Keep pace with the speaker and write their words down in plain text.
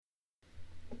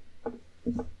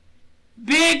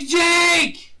Big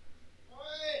Jake!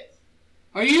 What?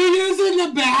 Are you using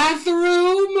the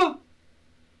bathroom?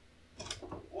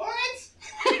 What?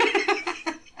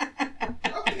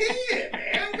 I'm peeing,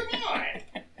 man. Come on.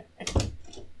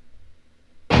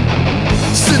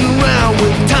 Sitting around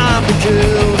with time to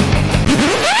kill.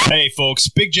 Hey folks,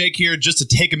 Big Jake here just to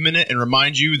take a minute and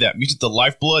remind you that Music the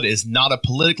Lifeblood is not a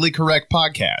politically correct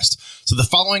podcast, so the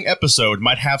following episode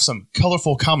might have some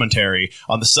colorful commentary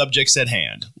on the subjects at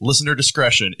hand. Listener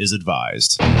discretion is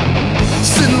advised.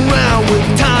 Sitting around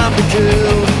with time to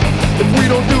kill. If we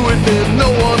don't do it, then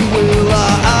no one will.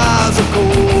 Our eyes are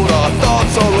cold, our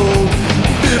thoughts are low.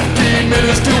 15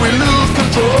 minutes till we lose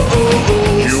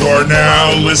control. You are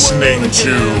now listening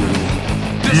to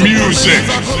Music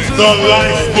the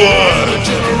Lifeblood.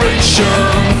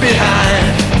 Generation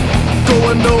behind,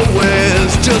 going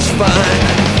nowhere's just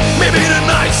fine. Maybe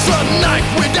tonight's the night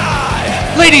we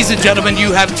die. Ladies and gentlemen,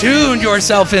 you have tuned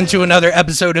yourself into another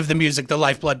episode of the Music the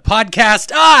Lifeblood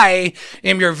podcast. I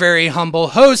am your very humble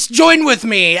host. Join with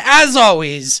me, as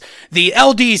always, the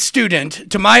LD student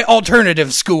to my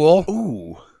alternative school.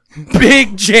 Ooh.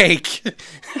 Big Jake.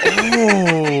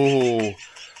 Oh.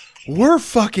 We're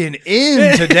fucking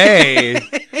in today.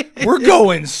 We're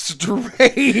going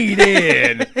straight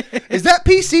in. Is that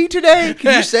PC today?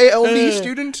 Can you say LD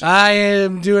student? I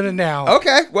am doing it now.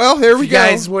 Okay, well, here we You go.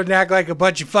 guys wouldn't act like a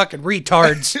bunch of fucking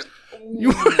retards.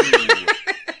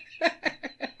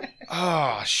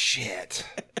 Oh, shit.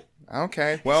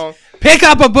 Okay, well, Pick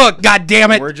up a book,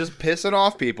 goddammit. we're just pissing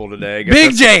off people today. I guess Big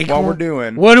that's Jake. what we're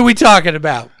doing. What are we talking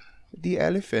about? The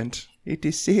elephant. It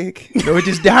is sick. No, it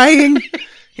is dying.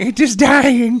 It is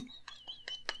dying.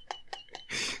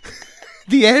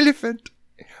 The elephant.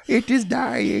 It is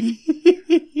dying.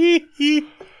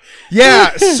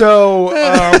 Yeah, so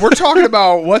we're talking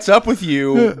about What's Up With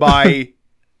You by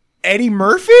Eddie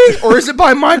Murphy? Or is it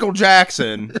by Michael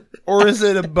Jackson? Or is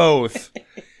it a both?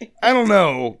 I don't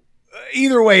know.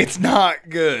 Either way, it's not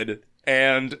good.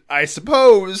 And I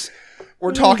suppose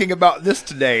we're talking about this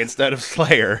today instead of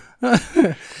Slayer.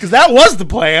 Because that was the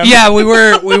plan. Yeah, we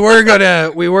were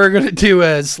gonna do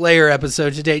a Slayer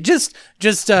episode today. Just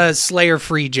a Slayer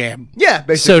free jam. Yeah,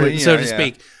 basically. So to yeah.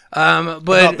 speak. About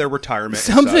But their retirement.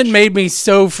 something made me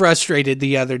so frustrated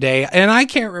the other day, and I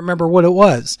can't remember what it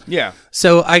was. Yeah.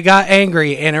 So I got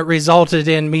angry, and it resulted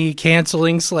in me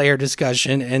canceling Slayer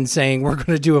discussion and saying we're going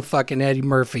to do a fucking Eddie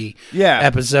Murphy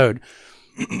episode.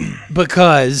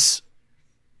 Because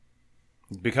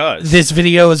this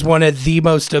video is one of the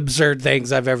most absurd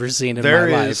things I've ever seen in my life.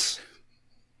 There is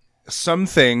some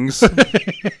things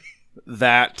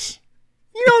that...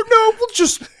 no, we'll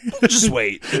just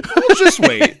wait. We'll just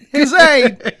wait. Because,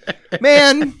 hey,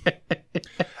 man,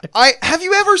 have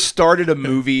you ever started a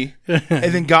movie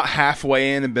and then got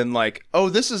halfway in and been like, oh,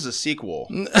 this is a sequel?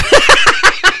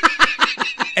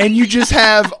 And you just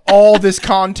have all this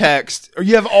context, or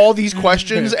you have all these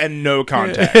questions and no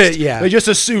context. Yeah. They just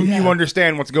assume you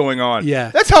understand what's going on.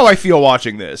 Yeah. That's how I feel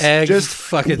watching this. Just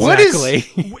fucking what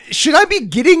exactly. should I be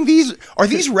getting these? Are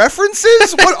these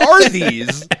references? What are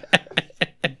these?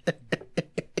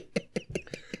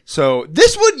 So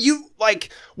this would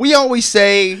we always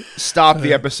say, stop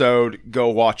the episode, go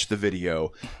watch the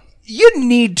video. You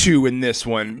need to in this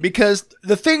one, because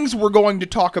the things we're going to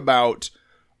talk about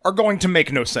are going to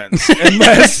make no sense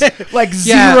unless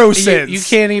zero sense. You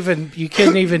can't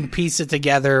even piece it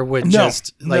together with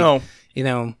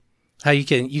how you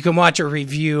can watch a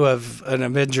review of an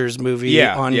Avengers movie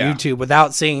on YouTube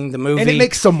without seeing the movie, and it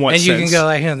makes somewhat sense. And you can go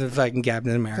like, the fucking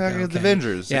Captain America, the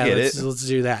Avengers. Yeah, get let's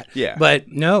do that. Yeah, but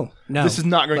no, this is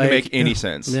not going to make any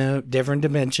sense. No, different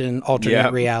dimension,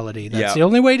 alternate reality. That's Yep. the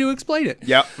only way to explain it.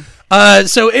 Yep.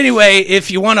 So anyway,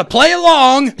 if you want to play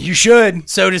along, you should,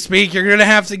 so to speak, you're gonna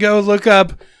have to go look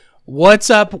up "What's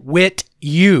Up With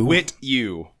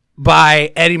You"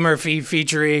 by Eddie Murphy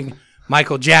featuring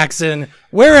Michael Jackson,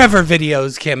 wherever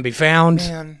videos can be found.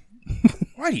 Man,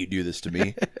 why do you do this to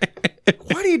me?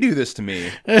 Why do you do this to me?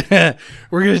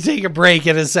 We're going to take a break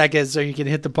in a second so you can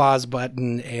hit the pause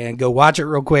button and go watch it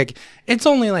real quick. It's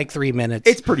only like 3 minutes.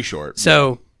 It's pretty short.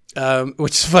 So,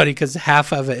 which is funny because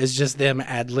half of it is just them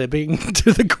ad-libbing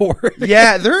to the chorus.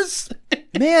 Yeah, there's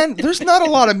not a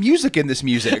lot of music in this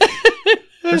music.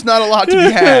 There's not a lot to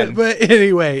be had. But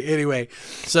anyway,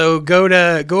 so go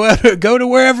to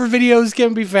wherever videos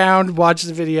can be found. Watch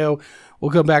the video.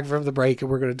 We'll come back from the break and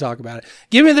we're going to talk about it.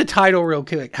 Give me the title real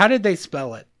quick. How did they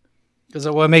spell it? Because I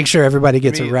want to make sure everybody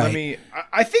gets it right.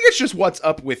 I think it's just What's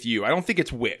Up With You. I don't think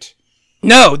it's wit.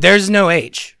 No, there's no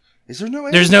H. Is there no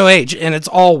H? There's no H, and it's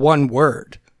all one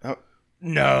word. Oh,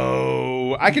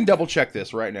 no. I can double check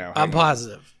this right now. I'm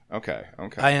positive. Okay.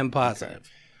 I am positive.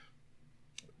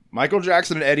 Michael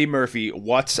Jackson and Eddie Murphy,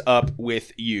 what's up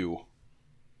with you?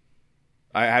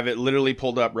 I have it literally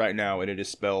pulled up right now, and it is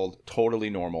spelled totally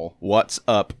normal. What's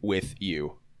up with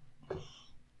you?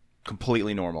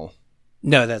 Completely normal.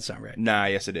 No, that's not right. Nah,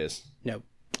 yes it is. Nope.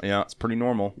 Yeah, it's pretty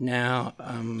normal. Now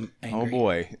I'm angry. Oh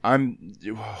boy,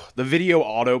 the video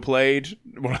auto played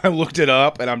when I looked it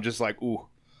up, and I'm just like, ooh,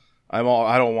 I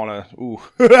don't want to. Ooh,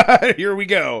 here we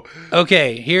go.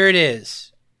 Okay, here it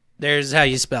is. There's how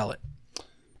you spell it.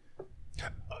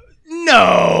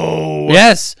 No.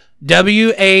 Yes,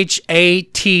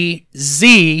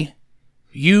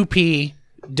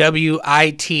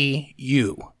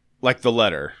 WHATZUPWITU. Like the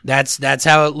letter. That's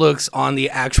how it looks on the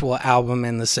actual album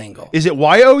and the single. Is it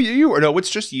YOU or no? It's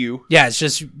just you. Yeah, it's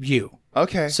just you.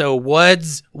 Okay. So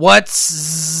what's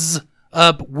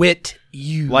up with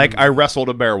you? Like I wrestled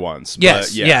a bear once. Yes.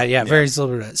 But Yeah. Very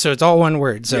similar. So it's all one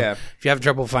word. So Yeah. if you have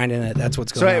trouble finding it, that's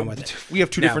what's going on with it. We have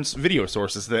two different video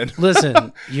sources then.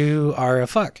 Listen, you are a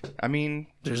fuck. I mean,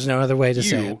 There's no other way to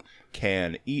say you it.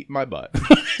 can eat my butt.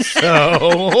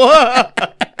 So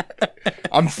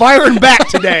I'm firing back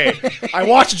today. I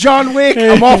watched John Wick.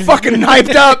 I'm all fucking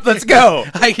hyped up. Let's go.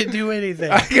 I can do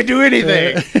anything. I can do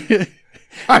anything.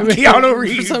 I'm Keanu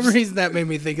Reeves. For some reason, that made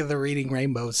me think of the Reading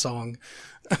Rainbow song.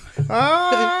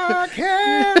 I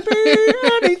can't be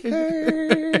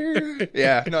anything.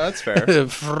 Yeah, no, that's fair.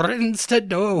 Friends to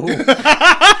know.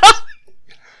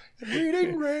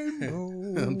 Reading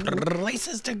Rainbow.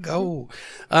 Places to go.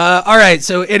 All right.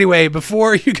 So anyway,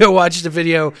 before you go watch the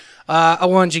video, I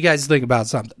want you guys to think about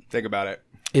something. Think about it.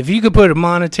 If you could put a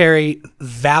monetary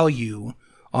value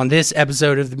on this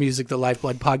episode of the Music the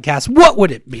Lifeblood podcast, what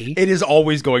would it be? It is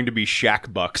always going to be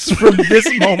Shaq bucks from this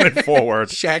moment forward.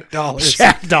 Shaq dollars.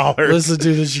 Shaq dollars. Listen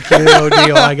to the Shaquille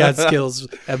O'Neal I Got Skills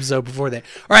episode before that.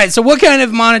 All right, so what kind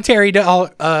of monetary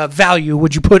value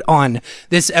would you put on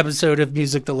this episode of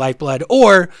Music the Lifeblood,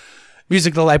 or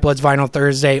Music the Lifeblood's Vinyl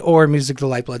Thursday, or Music the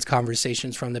Lifeblood's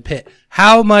Conversations from the Pit?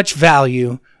 How much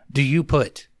value do you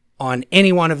put on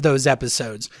any one of those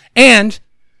episodes? And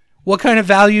what kind of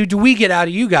value do we get out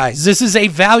of you guys? This is a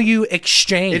value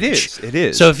exchange. It is. It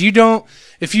is. So if you don't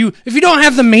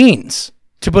have the means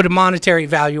to put a monetary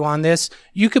value on this,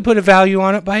 you could put a value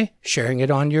on it by sharing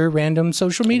it on your random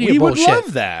social media We would bullshit.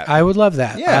 love that. I would love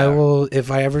that. Yeah. I will.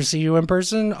 If I ever see you in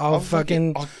person, I'll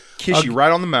kiss you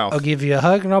right on the mouth. I'll give you a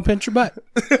hug and I'll pinch your butt.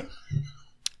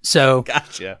 So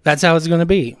Gotcha. that's how it's going to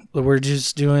be. We're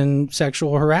just doing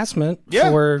sexual harassment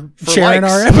for For sharing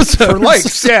likes. our episodes. For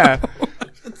likes, yeah.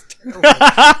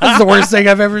 That's the worst thing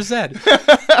I've ever said.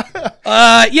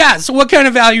 So what kind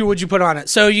of value would you put on it?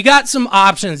 So you got some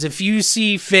options. If you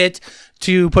see fit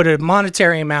to put a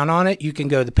monetary amount on it, you can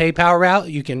go the PayPal route.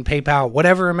 You can PayPal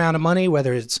whatever amount of money,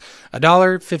 whether it's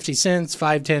 $1, 50 cents,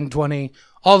 5, 10, 20,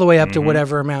 all the way up to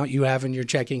whatever amount you have in your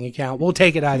checking account. We'll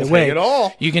take it either way. Take it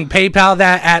all. You can PayPal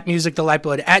that at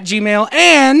musicthelifeblood@gmail.com,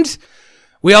 and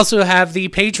we also have the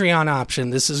Patreon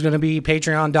option. This is going to be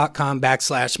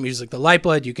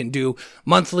patreon.com/musicthelifeblood. You can do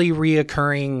monthly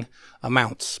reoccurring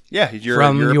amounts. Yeah, you're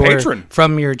a patron.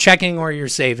 From your checking or your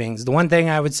savings. The one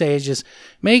thing I would say is just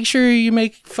make sure you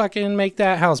make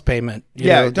that house payment. You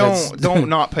know, don't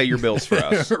not pay your bills for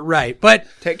us. Right. But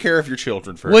Take care of your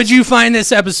children first. would you find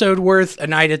this episode worth a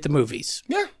night at the movies?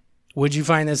 Yeah. Would you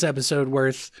find this episode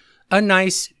worth a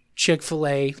nice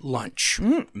Chick-fil-A lunch?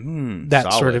 That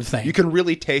Solid. sort of thing. You can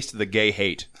really taste the gay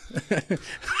hate.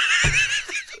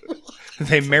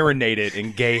 They marinate it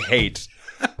in gay hate.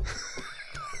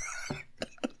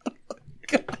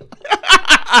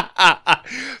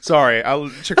 Sorry,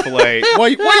 Chick-fil-A.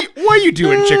 Why you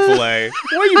doing Chick-fil-A?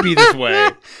 Why you be this way?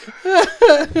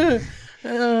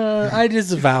 I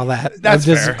disavow that. That's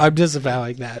fair. I'm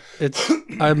disavowing that.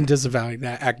 I'm disavowing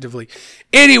that actively.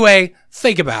 Anyway,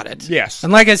 think about it. Yes.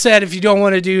 And like I said, if you don't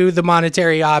want to do the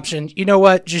monetary option, you know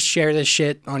what? Just share this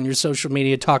shit on your social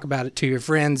media. Talk about it to your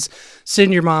friends.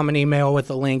 Send your mom an email with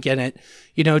a link in it.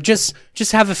 You know, just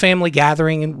have a family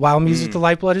gathering and while Music the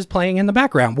Lifeblood is playing in the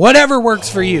background. Whatever works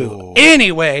for you.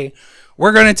 Anyway,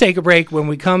 we're going to take a break. When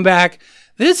we come back,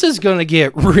 this is going to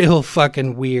get real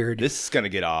fucking weird. This is gonna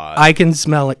get odd. I can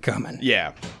smell it coming.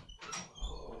 Yeah.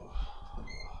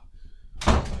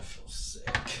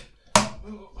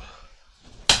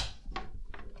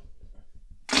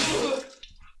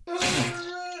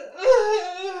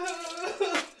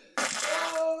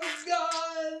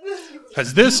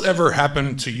 Has this ever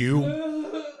happened to you?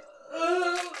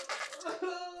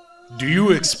 Do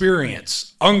you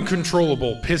experience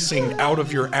uncontrollable pissing out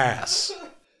of your ass?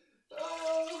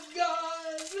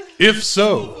 If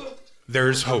so,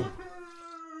 there's hope.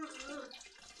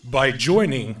 By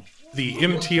joining the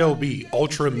MTLB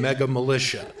Ultra Mega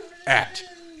Militia at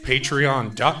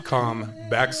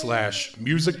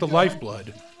patreon.com/Music the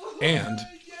Lifeblood, and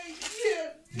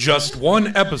just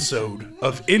one episode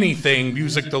of anything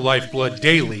Music the Lifeblood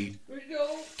daily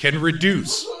can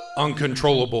reduce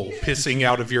uncontrollable pissing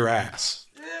out of your ass.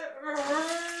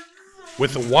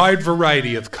 With a wide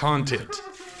variety of content,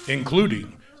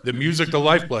 including the Music the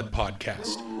Lifeblood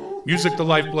podcast, Music the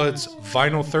Lifeblood's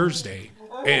Vinyl Thursday,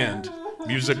 and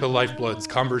Music the Lifeblood's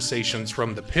Conversations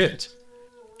from the Pit,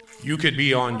 you could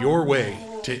be on your way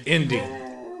to ending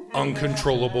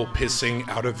uncontrollable pissing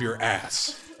out of your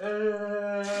ass.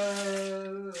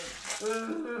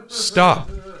 Stop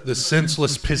the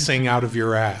senseless pissing out of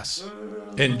your ass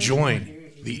and join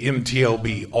the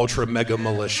MTLB Ultra Mega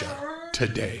Militia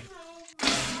today.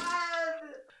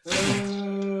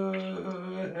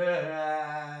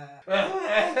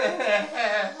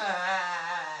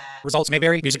 Results may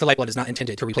vary. Music the Lifeblood is not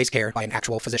intended to replace care by an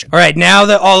actual physician. All right, now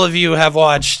that all of you have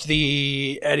watched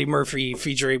the Eddie Murphy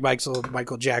featuring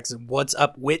Michael Jackson, What's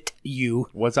Up With You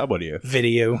What's up with you?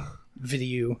 video.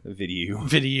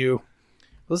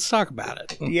 Let's talk about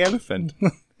it. The elephant.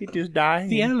 It just died.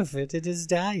 The elephant, it is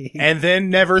dying. And then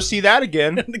never see that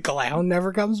again. The clown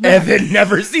never comes back. And then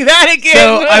never see that again.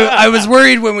 So I was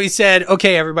worried when we said,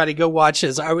 okay, everybody go watch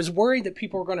this. I was worried that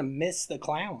people were going to miss the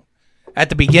clown at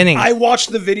the beginning. I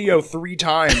watched the video 3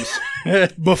 times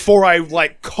before I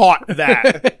caught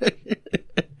that.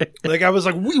 I was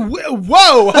like,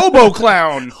 whoa, hobo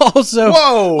clown. Also,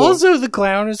 Whoa. Also, the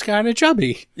clown is kind of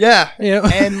chubby. Yeah. You know?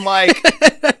 And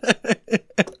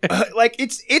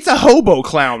it's a hobo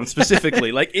clown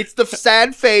specifically. It's the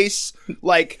sad face,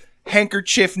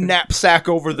 handkerchief knapsack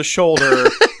over the shoulder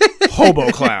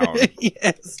hobo clown.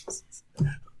 Yes.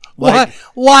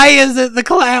 Why is it the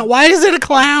clown? Why is it a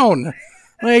clown?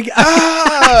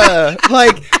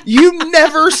 You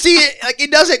never see it.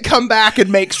 It doesn't come back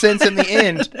and make sense in the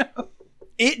end. No.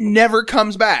 It never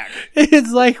comes back.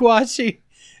 It's like watching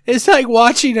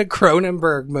a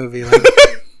Cronenberg movie.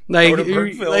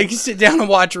 You sit down and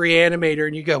watch Reanimator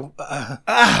and you go,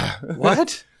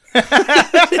 what?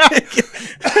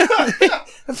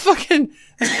 Fucking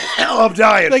hell, I'm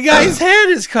dying. The guy's head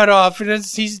is cut off, and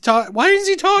he's talking. Why is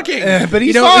he talking? But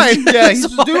he's fine. Yeah, he's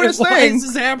just doing his thing. Why is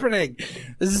this happening?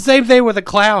 It's the same thing with a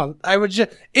clown.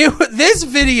 This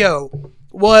video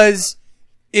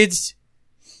it's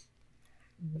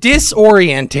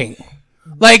disorienting.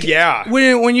 Yeah.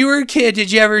 When you were a kid, did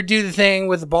you ever do the thing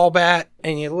with the ball bat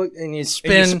and you look and you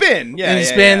spin? And you spin, yeah. And you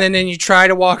spin, and then you try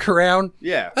to walk around?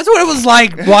 Yeah. That's what it was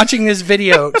like watching this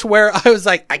video, to where I was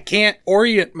like, I can't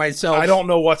orient myself. I don't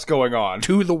know what's going on.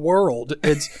 To the world.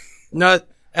 It's not,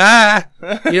 it's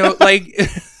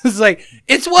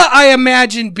what I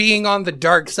imagine being on the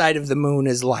dark side of the moon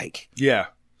is like. Yeah.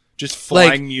 Just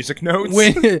flying music notes.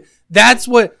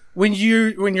 When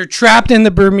you're trapped in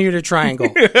the Bermuda Triangle,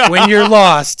 when you're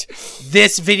lost,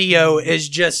 this video is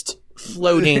just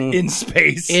floating in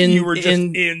space. You were just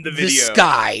in the video. The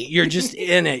sky. You're just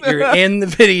in it. You're in the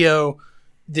video.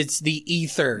 It's the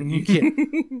ether. You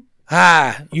can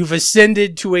you've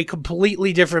ascended to a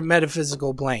completely different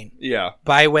metaphysical plane. Yeah.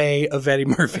 By way of Eddie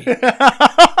Murphy.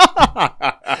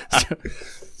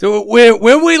 So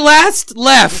when we last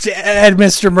left at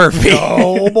Mr. Murphy,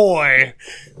 oh boy,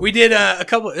 we did a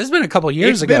couple. It's been a couple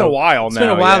years ago. It's been a while now. It's been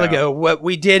a while ago. What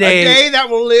we did a day that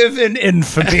will live in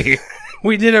infamy.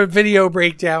 We did a video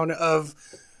breakdown of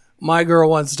 "My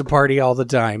Girl Wants to Party All the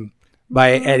Time"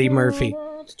 by Eddie Murphy.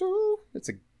 It's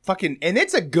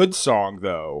a good song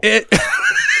though.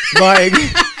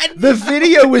 The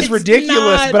video is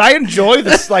ridiculous, but I enjoy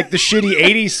this, the shitty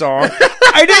 80s song.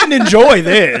 I didn't enjoy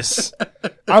this.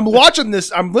 I'm watching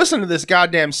this, I'm listening to this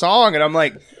goddamn song, and I'm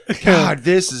like, God,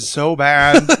 this is so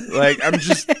bad.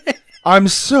 I'm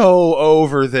so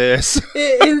over this.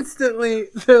 As soon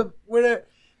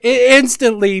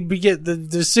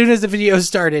as the video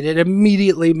started, it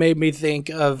immediately made me think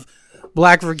of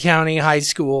Blackford County High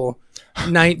School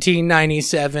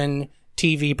 1997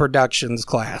 TV productions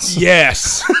class.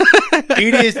 Yes.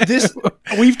 It is this.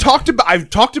 I've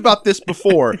talked about this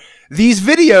before. These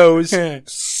videos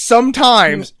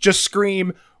sometimes just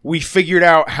scream, "We figured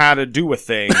out how to do a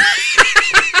thing."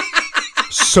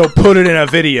 So put it in a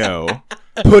video.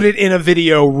 Put it in a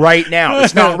video right now.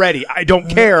 It's not ready. I don't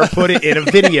care. Put it in a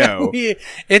video.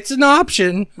 It's an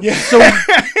option. Yeah. So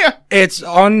it's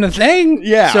on the thing.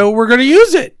 Yeah. So we're going to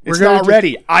use it. It's not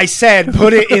ready. I said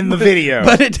put it in the video.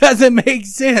 But it doesn't make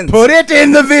sense. Put it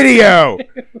in the video.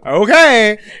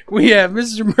 Okay. We have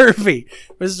Mr. Murphy.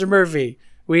 Mr. Murphy.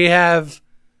 We have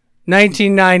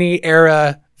 1990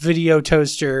 era video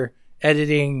toaster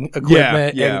editing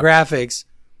equipment and graphics.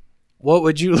 What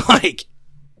would you like?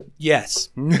 Yes.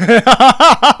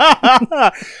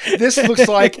 This looks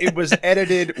like it was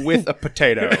edited with a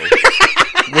potato.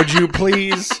 Would you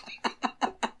please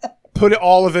put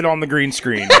all of it on the green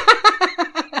screen?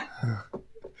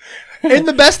 And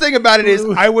the best thing about it is,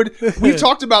 we've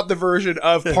talked about the version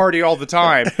of Party All the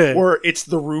Time, where it's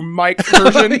the room mic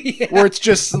version, where it's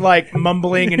just like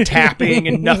mumbling and tapping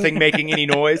and nothing making any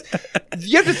noise.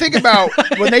 You have to think about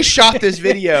when they shot this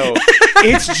video,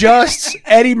 it's just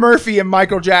Eddie Murphy and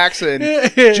Michael Jackson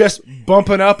just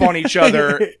bumping up on each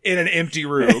other in an empty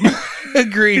room. A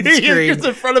green screen. Just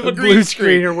in front of a green blue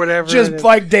screen or whatever. Just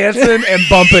like dancing and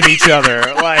bumping each other.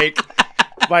 Like,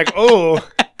 oh,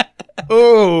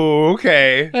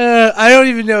 okay. I don't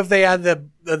even know if they had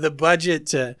the budget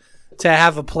to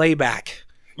have a playback.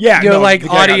 Yeah, You know, like the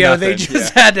guy got audio, they nothing.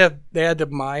 just had to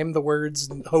mime the words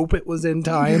and hope it was in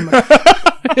time.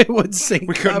 It would sync.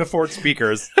 We couldn't up. afford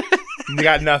speakers. We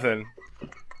got nothing.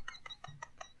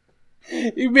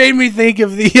 You made me think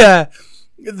of the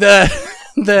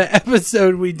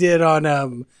episode we did on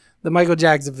the Michael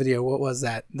Jackson video. What was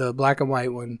that? The black and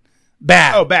white one.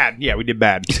 Bad. Oh, bad. Yeah, we did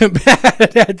bad.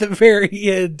 Bad at the very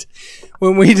end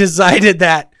when we decided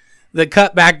that the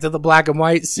cut back to the black and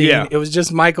white scene, Yeah. it was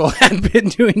just Michael had been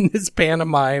doing this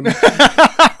pantomime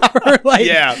for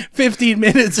like 15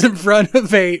 minutes in front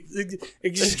of a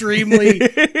extremely,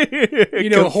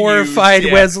 Confused, horrified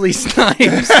yeah. Wesley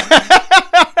Snipes.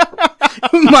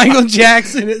 Michael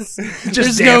Jackson is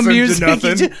Just there's no dancing to music.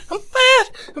 nothing. He just, I'm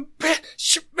bad.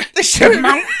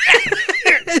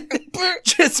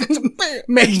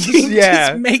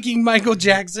 Just making Michael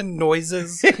Jackson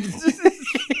noises.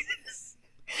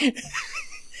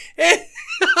 I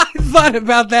thought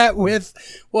about that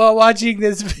while watching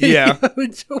this video.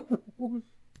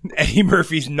 Eddie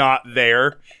Murphy's not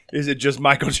there. Is it just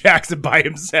Michael Jackson by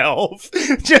himself?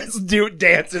 Just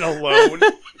dancing alone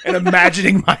and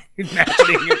imagining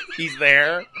he's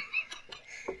there.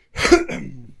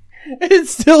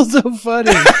 It's still so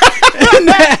funny. And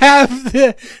to have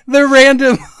the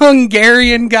random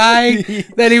Hungarian guy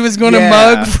that he was going to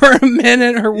mug for a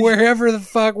minute or wherever the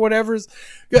fuck, whatever's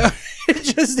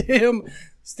just him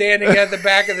standing at the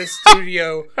back of the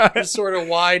studio, just sort of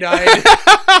wide-eyed,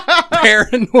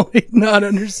 paranoid, not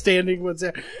understanding what's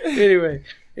happening. Anyway,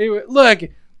 look,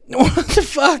 what the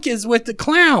fuck is with the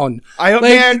clown?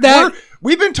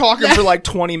 We've been talking for like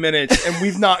 20 minutes and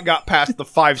we've not got past the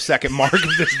 5-second mark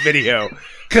of this video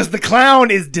because the clown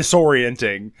is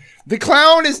disorienting. The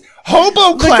clown is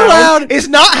hobo clown is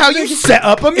not how you set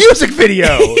up a music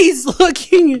video. He's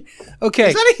looking. Okay,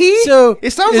 is that a he? So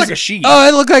it sounds like a she. Oh,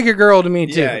 it looked like a girl to me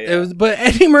too. Yeah. But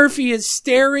Eddie Murphy is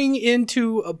staring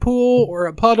into a pool or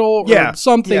a puddle or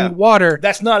something water.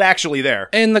 That's not actually there.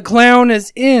 And the clown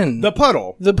is in the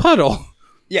puddle. The puddle.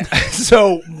 Yeah.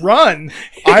 So run,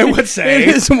 I would say. It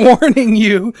is warning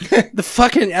you. The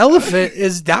fucking elephant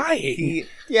is dying.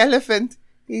 The elephant,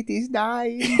 it is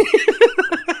dying.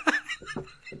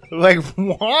 Like,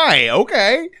 why?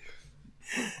 Okay.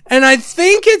 And I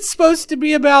think it's supposed to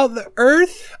be about the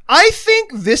Earth. I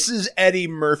think this is Eddie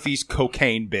Murphy's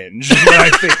cocaine binge. Is what I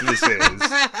think this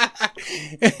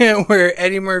is. Where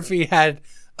Eddie Murphy had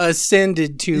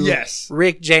ascended to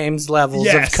Rick James levels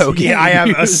of cocaine. Yeah, I have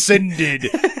use. ascended.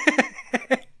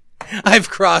 I've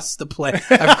crossed the plane.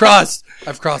 I've crossed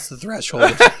the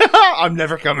threshold. I'm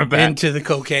never coming back into the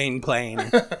cocaine plane.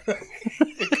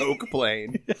 The coke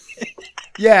plane.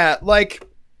 Yeah, like.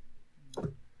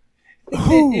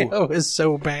 It's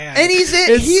so bad. And he's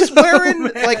so wearing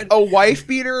bad. Like a wife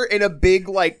beater and a big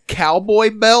like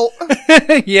cowboy belt.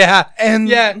 Yeah.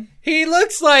 And he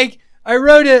looks like I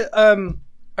wrote it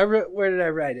where did I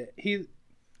write it?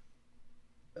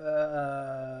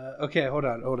 Okay, hold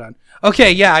on.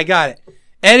 Okay, yeah, I got it.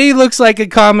 Eddie looks like a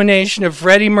combination of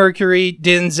Freddie Mercury,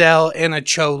 Denzel, and a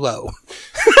cholo.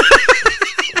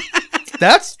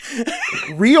 That's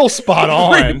real spot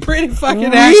on. Pretty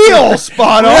fucking real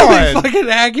spot on. Really fucking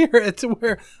accurate to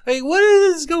where, hey, what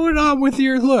is going on with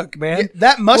your look, man? Yeah,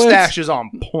 that mustache is on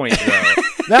point, though.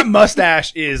 That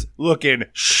mustache is looking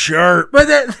sharp. But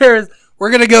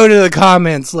we're going to go to the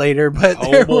comments later, but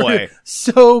there were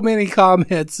so many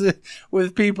comments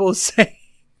with people saying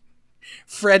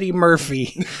Freddie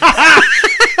Murphy.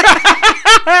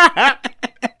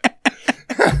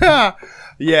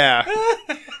 Yeah.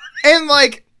 And,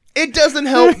 like, it doesn't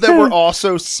help that we're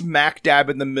also smack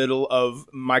dab in the middle of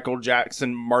Michael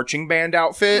Jackson marching band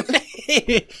outfit.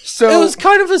 So it was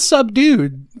kind of a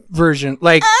subdued version.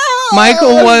 Like,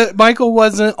 Michael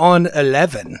wasn't on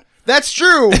 11. That's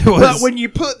true. But when you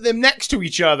put them next to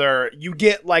each other, you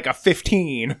get, like, a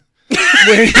 15.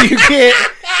 When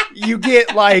you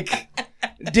get like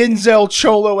Denzel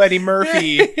Cholo Eddie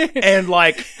Murphy and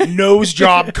like nose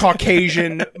job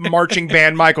Caucasian marching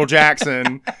band Michael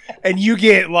Jackson, and you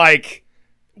get like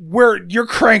you're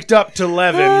cranked up to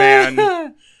 11,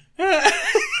 man.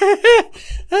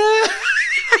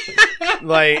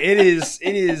 Like it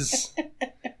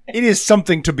is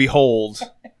something to behold.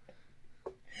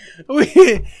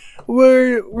 We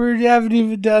haven't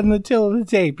even done the till of the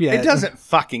tape yet. It doesn't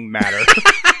fucking matter.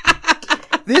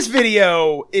 This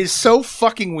video is so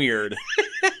fucking weird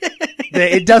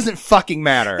that it doesn't fucking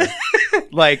matter.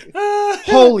 Like,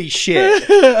 holy shit.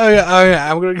 Okay,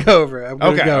 I'm gonna go over it.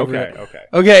 Okay.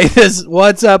 Okay, this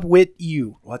what's up with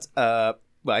you? What's up?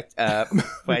 What's up?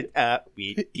 What's up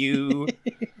with you?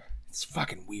 It's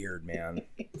fucking weird, man.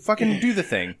 Fucking do the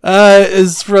thing.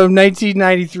 Is from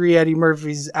 1993 Eddie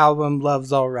Murphy's album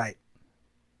Love's Alright.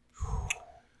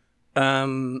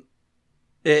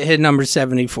 It hit number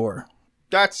 74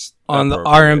 That's on the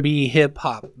appropriate. R&B hip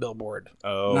hop Billboard.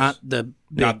 Oh, Not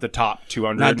the top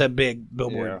 200. not the big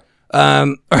Billboard. Yeah.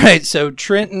 All right, so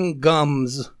Trenton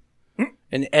Gums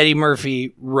and Eddie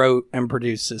Murphy wrote and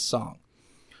produced this song.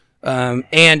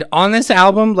 And on this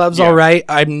album, Love's Yeah. Alright,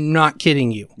 I'm not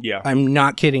kidding you. Yeah. I'm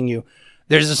not kidding you.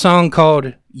 There's a song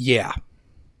called Yeah.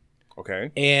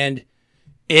 Okay. And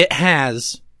it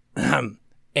has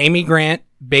Amy Grant,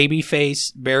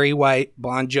 Babyface, Barry White,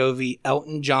 Bon Jovi,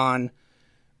 Elton John,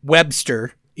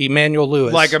 Webster, Emmanuel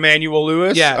Lewis. Like Emmanuel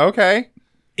Lewis? Yeah. Okay.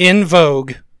 In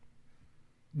Vogue,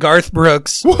 Garth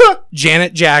Brooks, What?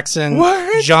 Janet Jackson,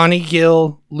 What? Johnny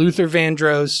Gill, Luther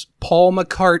Vandross, Paul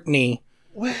McCartney,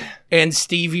 and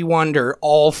Stevie Wonder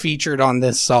all featured on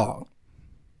this song.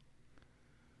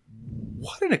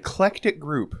 What an eclectic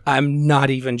group. I'm not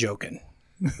even joking.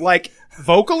 Like,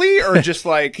 vocally or just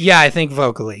like... Yeah, I think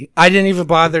vocally. I didn't even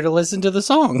bother to listen to the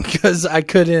song because I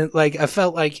couldn't, like, I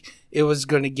felt like it was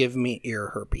going to give me ear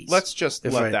herpes. Let's just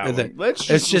If let I- that if one. it- Let's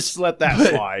it's just let that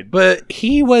slide. But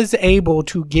he was able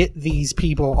to get these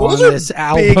people Those on are this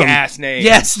album. big ass names.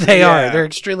 Yes, they Yeah. are. They're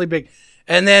extremely big.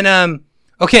 And then,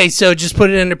 okay, so just put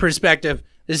it into perspective.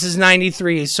 This is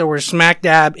 93, so we're smack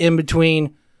dab in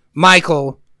between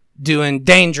Michael doing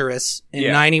Dangerous in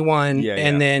Yeah. 91 Yeah,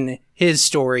 and yeah. then his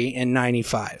story in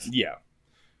 95. Yeah.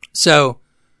 So,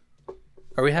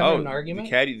 are we having an argument?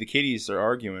 The kitties are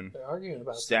arguing. They're arguing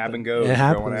about Stab and something. go. It They're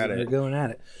happens. going at They're it. going at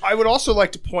it. I would also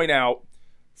like to point out,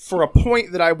 for a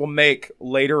point that I will make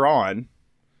later on,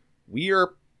 we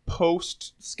are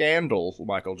post-scandal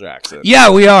Michael Jackson.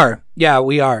 Yeah, we are.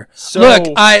 So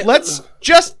Look, let's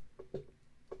just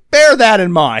bear that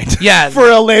in mind. Yeah.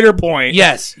 For a later point.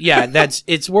 Yes, yeah,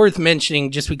 it's worth mentioning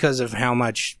just because of how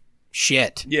much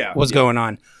shit was going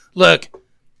on. Look,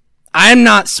 I'm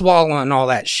not swallowing all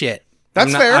that shit.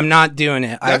 That's fair. I'm not doing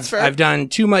it. That's fair. I've done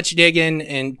too much digging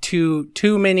and too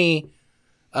many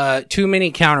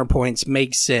counterpoints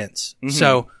make sense. Mm-hmm.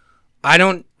 So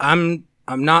I'm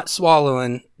not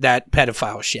swallowing that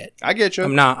pedophile shit. I get you.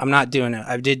 I'm not doing it.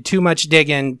 I did too much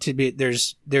digging to be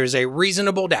there's a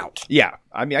reasonable doubt Yeah.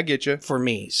 I mean, I get you. for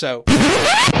me. So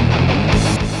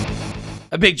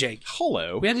a Big Jake.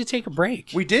 Hello. We had to take a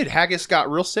break. We did. Haggis got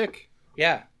real sick.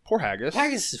 Yeah. Poor Haggis.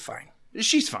 Haggis is fine.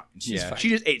 She's fine. She's fine. She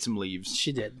just ate some leaves.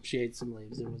 She did. She ate some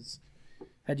leaves. It was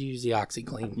had to use the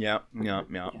OxyClean. Yeah.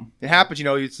 It happens,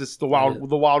 It's just the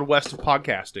wild west of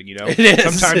podcasting, It is.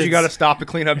 Sometimes you got to stop to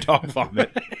clean up dog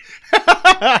vomit.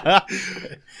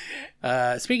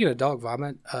 Speaking of dog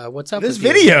vomit, what's up This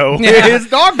with you? video is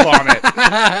dog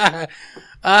vomit.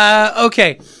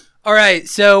 Okay. All right.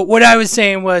 So what I was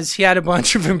saying was he had a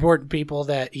bunch of important people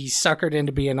that he suckered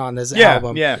into being on this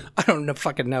album. Yeah. I don't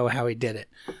fucking know how he did it.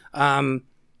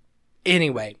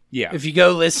 Anyway. Yeah. If you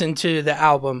go listen to the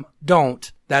album,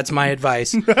 don't. That's my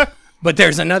advice. But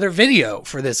there's another video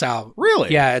for this album.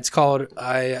 Really? Yeah. It's called,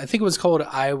 I think it was called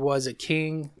I Was a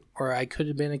King or I Could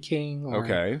Have Been a King. Or,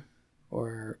 Okay.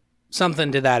 Or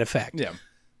something to that effect. Yeah.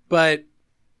 But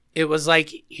it was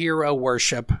like hero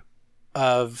worship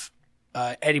of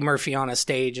Eddie Murphy on a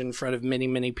stage in front of many,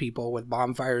 many people with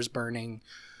bonfires burning.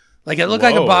 Like it looked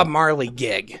like a Whoa. Bob Marley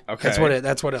gig. Okay.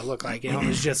 That's what it looked like. And it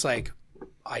was just like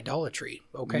idolatry.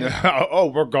 Okay.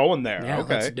 Oh, we're going there. Yeah,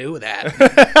 okay. let's do that.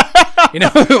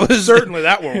 It was Certainly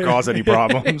that won't cause any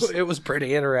problems. it was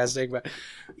pretty interesting, but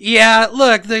yeah,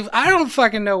 look, I don't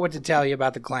fucking know what to tell you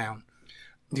about the clown.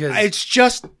 Because It's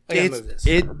just I gotta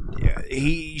it's move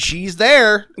this. she's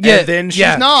there, Yeah, and then she's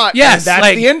yeah. not. Yes, and that's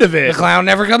like, the end of it. the clown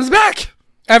never comes back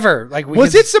ever. Like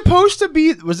Was it supposed to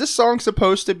be? Was this song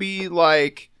supposed to be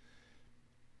like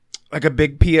a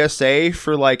big PSA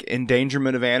for like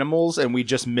endangerment of animals, and we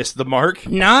just missed the mark?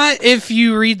 Not if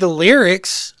you read the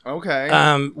lyrics.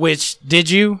 Okay. Which did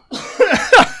you?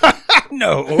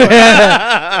 No. All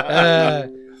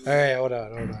right, hold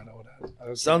on.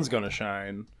 The sun's gonna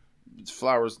shine.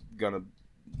 Flowers gonna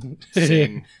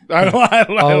sing. I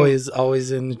don't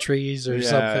Always in the trees or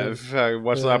something.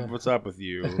 What's up with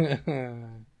you?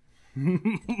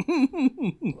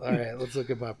 All right, let's look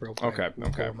him up real quick. Okay.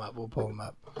 We'll pull him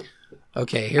up.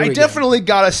 Okay, here I we definitely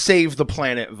gotta save the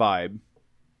planet vibe.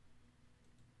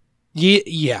 go.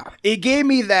 Yeah. It gave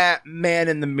me that man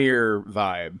in the mirror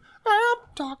vibe. I'm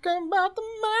talking about the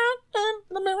man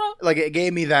in the mirror. Like, it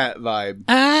gave me that vibe.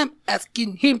 I'm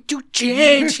asking him to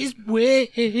change his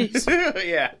ways.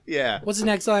 yeah. What's the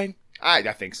next line? I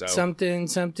think so. Something.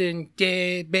 Want to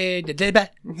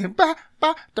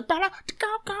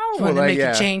Well, make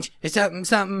a change. It's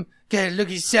something. Gotta look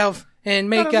at yourself and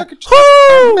make a.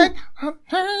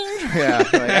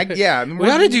 Yeah. We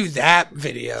ought to do that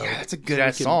video. Yeah, that's a good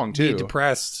ass song too. Be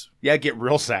depressed. Yeah, get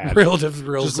real sad. Real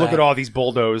Just sad. look at all these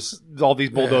bulldozers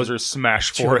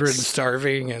smash children forests.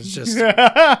 starving. It's just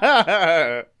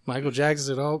Michael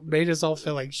Jackson made us all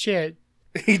feel like shit.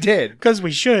 He did. Because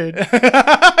we should.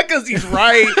 Because he's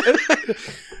right.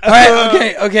 All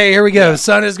right, okay, here we go.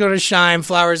 Sun is going to shine,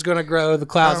 flowers going to grow, the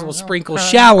clouds will sprinkle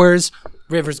showers,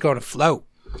 rivers going to float.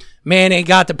 Man ain't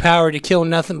got the power to kill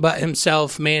nothing but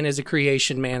himself. Man is a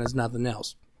creation, man is nothing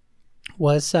else.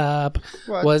 What's up?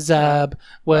 What's up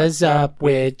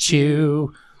with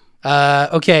you?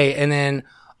 Okay, and then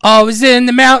always in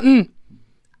the mountain,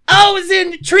 always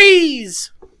in the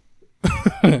trees.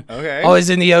 Okay. Always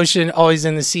in the ocean, always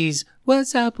in the seas.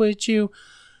 What's up with you?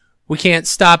 We can't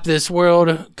stop this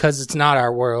world because it's not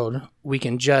our world. We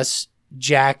can just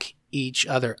jack each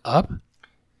other up.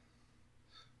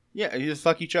 Yeah, you just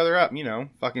fuck each other up,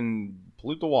 fucking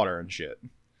pollute the water and shit.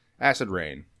 Acid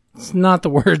rain. It's not the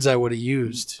words I would have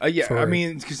used. Yeah, for I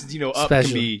mean, because, up special.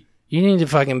 can be... You need to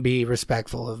fucking be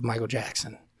respectful of Michael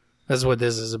Jackson. That's what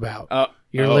this is about.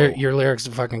 Your lyrics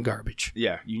are fucking garbage.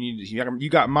 Yeah, you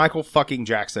got Michael fucking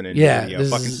Jackson in Yeah, here. this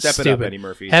Fucking is step stupid. it up, Eddie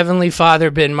Murphy. Heavenly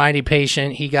Father, been mighty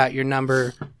patient. He got your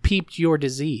number, peeped your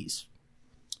disease.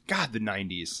 God, the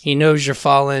 90s. He knows you're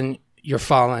fallen. You're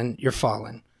fallen.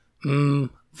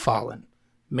 Fallen.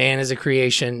 Man is a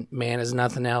creation. Man is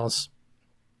nothing else.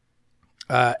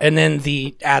 And then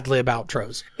the ad-lib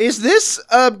outros. Is this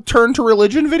a Turn to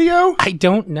Religion video? I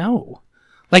don't know.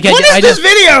 Like, What is this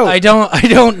video? I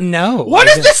don't know. What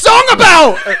is this song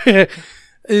about?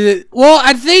 Well,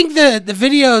 I think the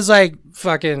video is like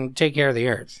fucking take care of the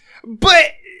earth,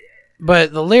 but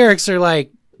the lyrics are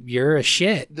like you're a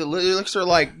shit. The lyrics are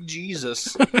like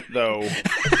Jesus, though.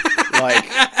 Like,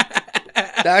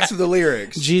 that's the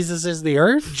lyrics. Jesus is the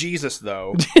earth. Jesus,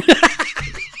 though.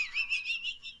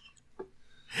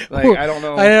 Like, I don't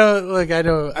know. I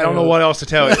don't know what else to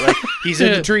tell you. Like, he's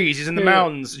in the trees. He's in the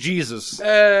mountains. Jesus.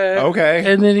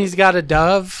 Okay. And then he's got a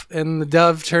dove, and the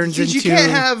dove turns into. You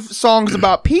can't have songs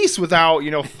about peace without,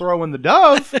 throwing the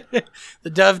dove. The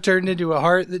dove turned into a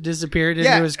heart that disappeared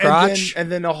into his crotch,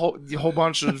 and then a whole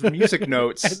bunch of music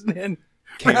notes and then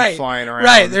came flying around.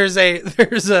 Right, there's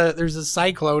a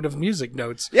cyclone of music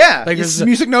notes. Yeah, like it's a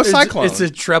music note cyclone. It's a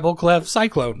treble clef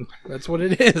cyclone. That's what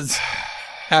it is.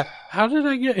 How did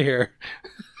I get here?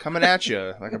 Coming at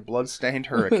you like a blood-stained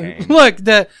hurricane. Look,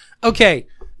 the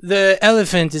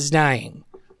elephant is dying,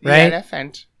 right? The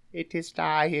elephant, it is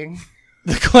dying.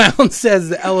 The clown says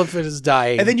the elephant is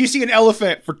dying. And then you see an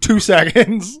elephant for 2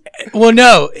 seconds. Well,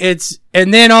 no,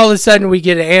 and then all of a sudden we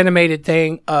get an animated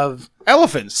thing of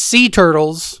elephants, sea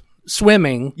turtles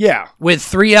swimming. Yeah. With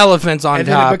 3 elephants on top. And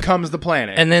then it becomes the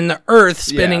planet. And then the earth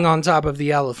spinning on top of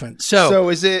the elephant. So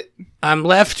is it... I'm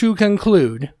left to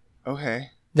conclude... Okay.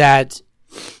 That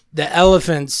the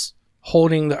elephants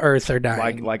holding the earth are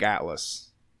dying. Like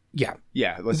Atlas. Yeah.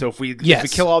 Yeah. So if we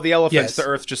kill all the elephants, the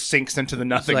earth just sinks into the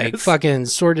nothingness. Like fucking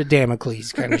Sword of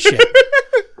Damocles kind of shit.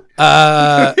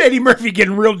 Eddie Murphy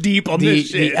getting real deep on this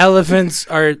shit. The elephants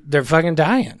they're fucking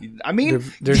dying. I mean,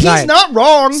 they're he's dying. not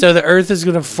wrong. So the earth is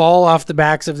going to fall off the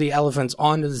backs of the elephants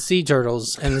onto the sea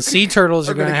turtles, and the sea turtles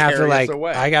are going to have to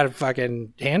I got to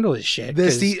fucking handle this shit.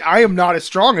 I am not as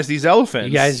strong as these elephants.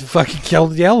 You guys fucking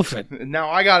killed the elephant. Now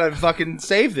I got to fucking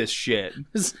save this shit.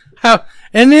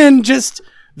 And then just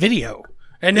video.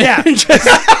 And then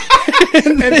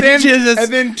and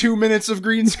then 2 minutes of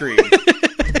green screen.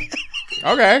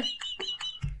 Okay.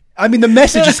 I mean, the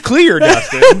message is clear,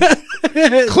 Dustin.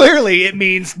 Clearly, it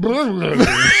means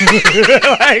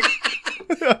like,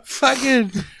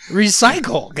 fucking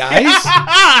recycle, guys.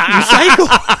 Recycle.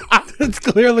 That's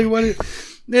clearly what it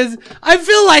is. I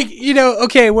feel like,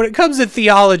 okay, when it comes to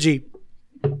theology,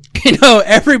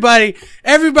 everybody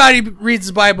reads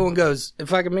the Bible and goes, it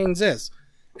fucking means this.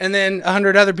 And then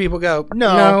 100 other people go,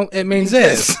 No, no, it means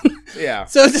this. Yeah.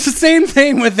 So it's the same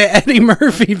thing with the Eddie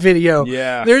Murphy video.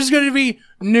 Yeah. There's going to be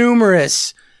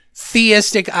numerous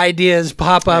theistic ideas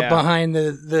pop up Yeah. behind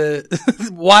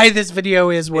the why this video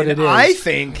is what it is. I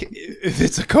think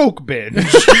it's a Coke binge.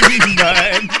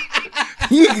 But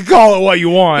you can call it what you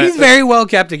want. He's very well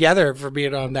kept together for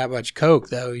being on that much coke,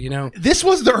 though. You know, This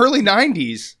was the early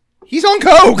 90s. He's on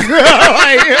Coke.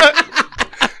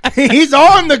 He's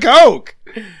on the Coke.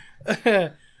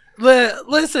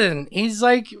 listen, he's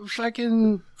like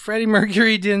fucking Freddie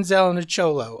Mercury, Denzel, and a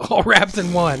Cholo, all wrapped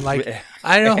in one. Like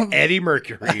I don't Eddie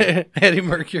Mercury. Eddie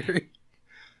Mercury.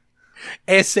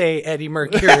 Essay Eddie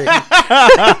Mercury.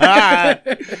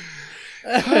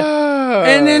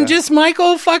 And then just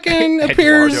Michael fucking Eduardo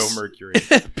appears Mercury.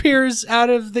 appears out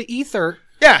of the ether.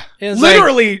 Yeah, It's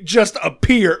literally just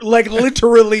appear, like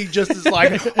literally just is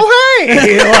like, oh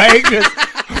hey, like just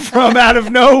from out of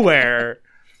nowhere.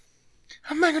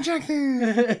 I'm Michael Jackson.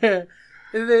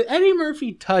 Eddie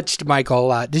Murphy touched Michael a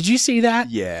lot. Did you see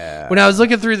that? Yeah. When I was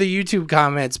looking through the YouTube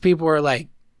comments, people were like,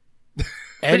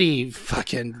 Eddie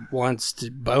fucking wants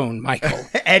to bone Michael.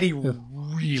 Eddie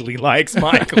really likes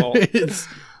Michael. It's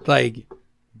like,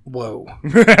 whoa.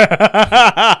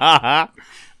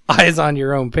 Eyes on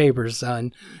your own paper,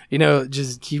 son. You know,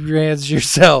 just keep your hands to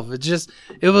yourself.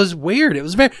 It was weird. It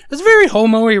was very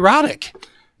homoerotic.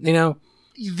 You know,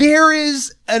 There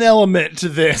is an element to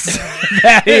this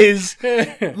that is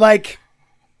like,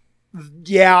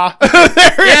 yeah,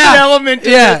 there is an element to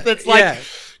this that's like,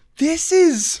 this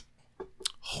is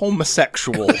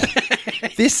homosexual.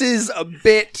 This is a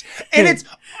bit, and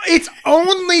it's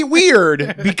only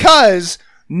weird because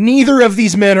neither of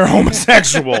these men are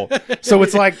homosexual. So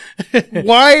it's like,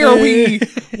 why?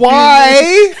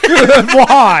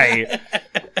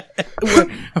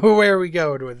 where are we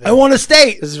going with this? I want to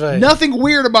state This is fine. nothing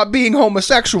weird about being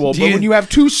homosexual, but when you have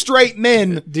two straight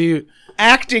men Do you,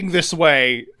 acting this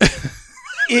way,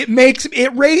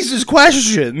 it raises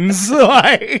questions.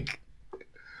 Like,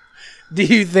 do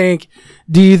you think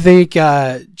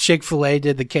Chick-fil-A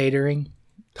did the catering?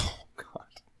 oh god.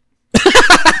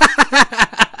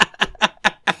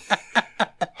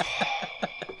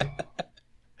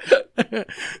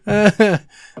 This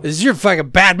is your fucking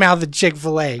bad mouth at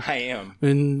Chick-fil-A. I am.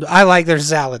 And I like their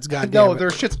salads, goddamn. No, it.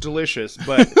 their shit's delicious,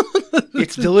 but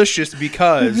it's delicious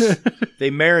because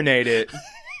they marinate it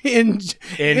in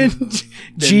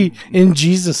in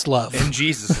Jesus love. in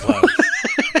Jesus love.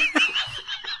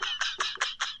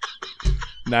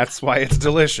 That's why it's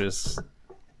delicious.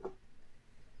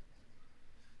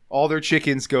 All their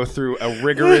chickens go through a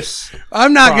rigorous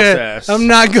I'm not process.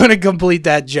 gonna complete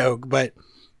that joke, but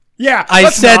Yeah, I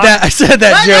said that joke.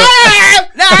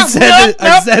 I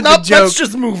said the joke. Let's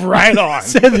just move right on.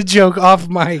 Said the joke off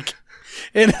mic.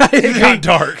 And It got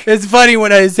dark. It's funny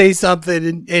when I say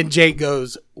something and Jake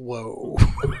goes, "Whoa,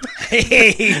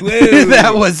 Hey, woo.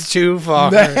 that was too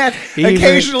far." That- Even-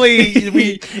 occasionally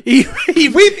we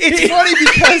it's funny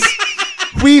because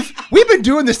we've been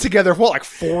doing this together for like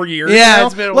 4 years. Yeah, now.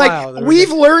 it's been a like, while.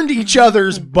 We've learned each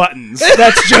other's buttons.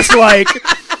 That's just like,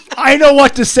 I know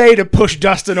what to say to push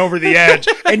Dustin over the edge,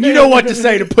 and you know what to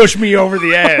say to push me over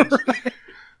the edge.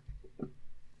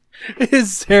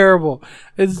 It's terrible.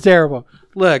 It's terrible.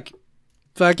 Look,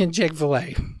 fucking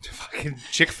Chick-fil-A. Fucking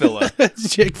Chick-fil-A.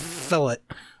 Chick-fil-A.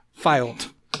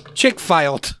 Filed.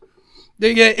 Chick-filed.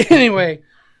 Anyway,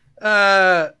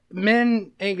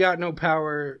 men ain't got no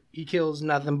power. He kills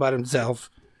nothing but himself.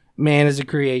 Man is a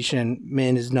creation.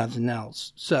 Man is nothing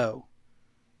else. So,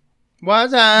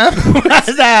 What's up?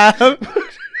 What's up?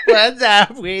 What's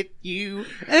up with you?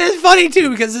 and it's funny too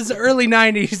because it's the early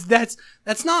 '90s. That's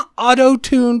not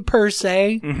auto-tune per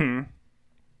se,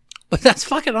 but that's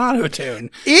fucking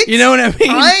auto-tune. You know what I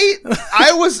mean?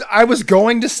 I was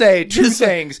going to say two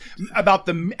things about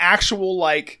the actual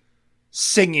like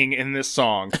singing in this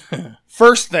song.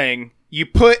 First thing, you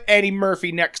put Eddie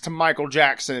Murphy next to Michael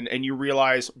Jackson and you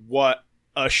realize what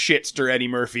a shitster Eddie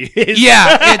Murphy is.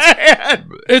 Yeah,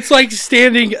 it's like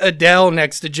standing Adele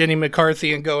next to Jenny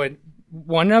McCarthy and going,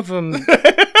 one of them, they're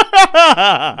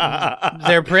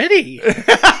pretty. And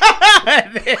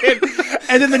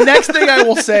then the next thing I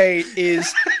will say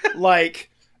is, like,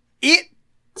 it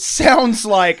sounds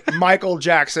like Michael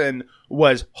Jackson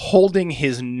was holding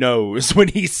his nose when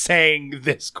he sang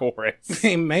this chorus.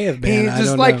 He may have been. He's I just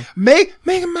don't like, know. make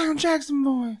a Michael Jackson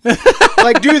voice.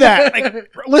 Like, do that.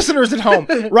 Like, listeners at home,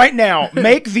 right now,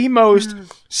 make the most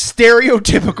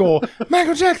stereotypical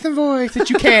Michael Jackson voice that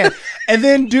you can. And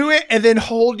then do it, and then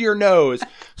hold your nose.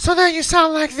 So that you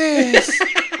sound like this.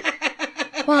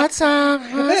 What's up?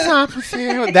 What's up with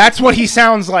you? That's what he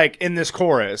sounds like in this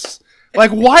chorus.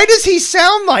 Like, why does he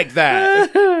sound like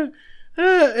that?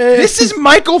 This is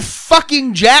Michael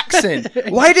fucking Jackson.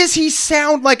 Why does he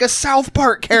sound like a South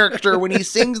Park character when he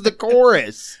sings the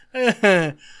chorus?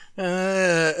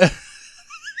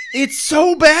 It's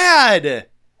so bad.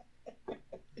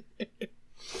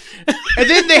 And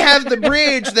then they have the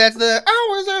bridge that's the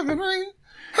hours of the rain,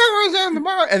 hours of the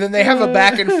bar, and then they have a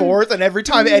back and forth, and every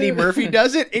time Eddie Murphy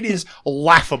does it, it is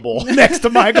laughable next to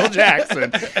Michael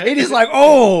Jackson. It is like,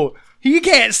 oh, he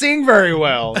can't sing very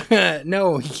well.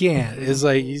 No, he can't. It's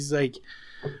like he's like,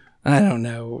 I don't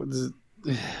know.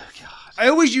 I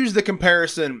always use the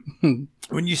comparison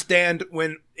when you stand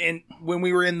when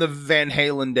we were in the Van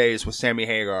Halen days with Sammy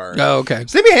Hagar. Oh, okay.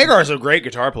 Sammy Hagar is a great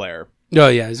guitar player. Oh,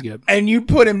 yeah, he's good. And you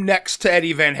put him next to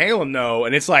Eddie Van Halen, though,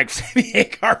 and it's like, Sammy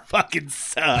Hagar fucking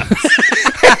sucks.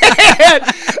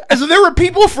 And so there were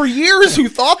people for years who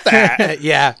thought that.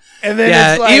 Yeah. And then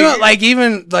it's like...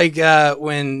 even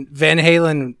when Van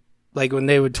Halen, like, when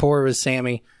they would tour with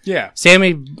Sammy, yeah.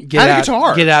 Sammy get out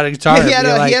a guitar.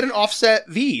 Yeah, he had an offset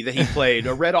V that he played,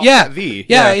 a red offset V.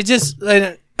 Yeah, it just,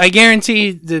 I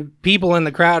guarantee the people in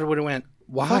the crowd would have went,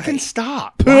 why? Fucking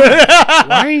stop. Why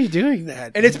are you doing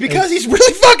that? And it's because he's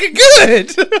really fucking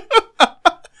good.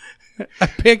 A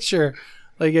picture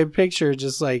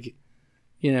just like,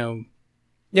 you know,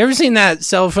 you ever seen that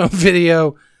cell phone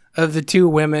video of the two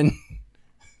women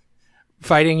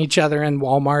fighting each other in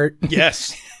Walmart?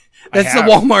 Yes. That's the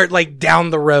Walmart like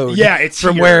down the road. Yeah, it's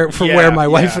from here. where my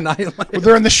wife and I live. Well,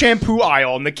 they're in the shampoo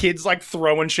aisle, and the kid's like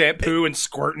throwing shampoo and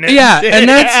squirting it. Yeah, and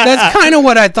that's kind of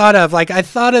what I thought of. Like, I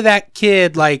thought of that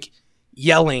kid like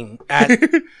yelling at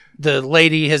the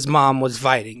lady his mom was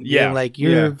fighting. Yeah, being like,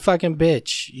 you're a fucking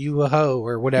bitch, you a hoe,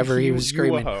 or whatever he was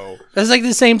screaming. You a hoe. That's like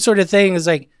the same sort of thing. It's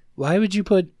like, why would you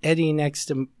put Eddie next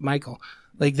to Michael?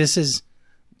 Like, this is.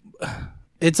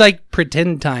 It's like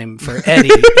pretend time for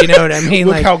Eddie. You know what I mean?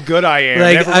 Look like how good I am.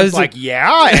 like, Everyone's I was like,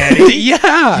 yeah, Eddie.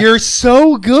 yeah. You're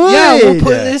so good. Yeah, we'll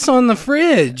put this on the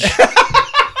fridge.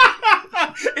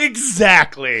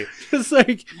 Exactly. It's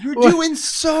like, You're doing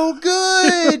so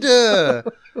good.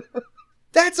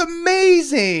 That's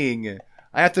amazing.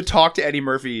 I have to talk to Eddie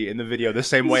Murphy in the video the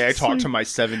same way I talk to my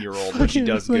 7-year-old when she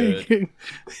does good.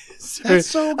 That's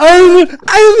so good.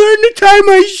 I learned to tie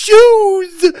my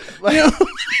shoes. Like, You know?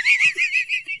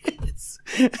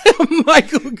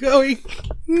 Michael going,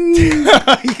 good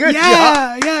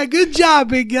job. yeah, good job,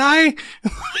 big guy.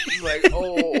 He's like,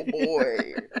 oh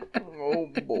boy, oh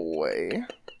boy,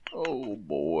 oh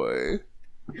boy.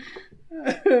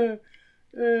 I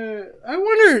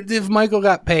wonder if Michael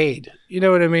got paid. You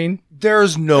know what I mean?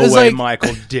 There's no It's way like-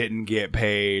 Michael didn't get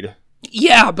paid.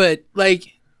 Yeah, but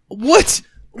like, what's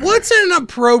an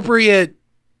appropriate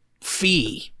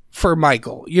fee for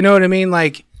Michael? You know what I mean?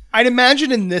 Like, I'd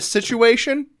imagine in this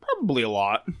situation, probably a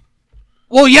lot.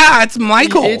 well, yeah, it's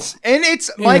Michael.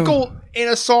 It's Michael in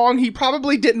a song he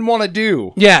probably didn't want to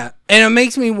do. Yeah, and it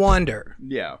makes me wonder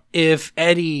Yeah. if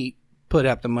Eddie put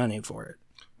up the money for it.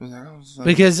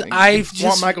 Because I want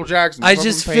just Michael Jackson. I fucking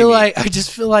just pay feel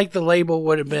me. like the label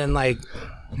would have been like,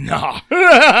 nah.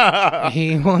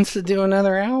 he wants to do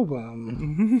another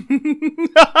album.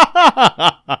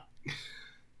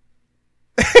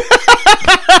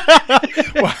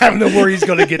 Well, I don't know where he's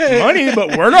going to get the money,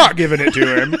 but we're not giving it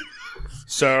to him.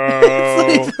 So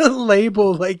Like the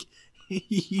label like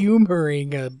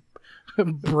humoring a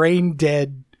brain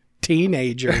dead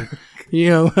teenager. You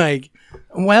know, like,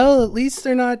 well, at least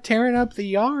they're not tearing up the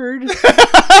yard.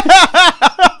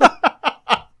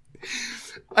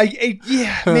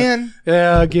 man.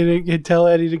 Yeah, tell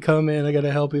Eddie to come in. I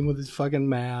gotta help him with his fucking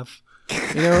math.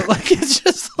 You know, like, it's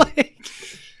just like,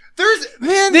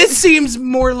 this seems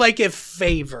more like a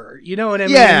favor. You know what I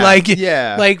mean? Like,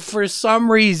 like for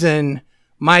some reason,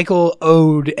 Michael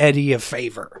owed Eddie a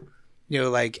favor. You know,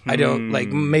 like, I don't, like,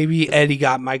 maybe Eddie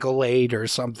got Michael laid or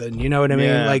something. You know what I mean?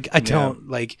 Yeah, Like, I don't,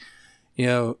 like, you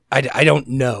know, I don't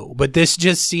know. But this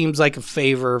just seems like a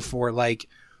favor for, like,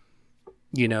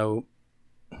 you know,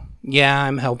 yeah,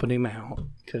 I'm helping him out.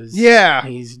 Because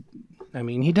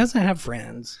he doesn't have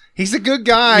friends. He's a good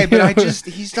guy, but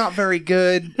he's not very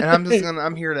good, and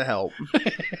I'm here to help.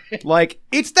 Like,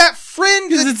 it's that friend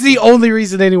Because it's the only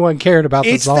reason anyone cared about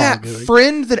the it's song. that Like,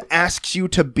 friend that asks you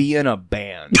to be in a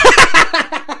band.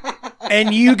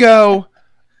 And you go,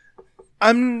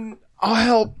 I'll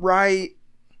help write,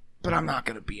 but I'm not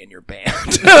going to be in your band.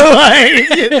 Like,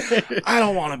 I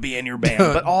don't want to be in your band,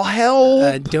 but I'll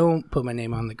help. don't put my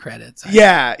name on the credits.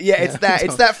 Yeah, it's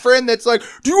that friend that's like,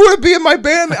 do you want to be in my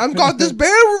band? I've got this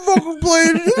band we're fucking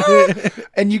playing.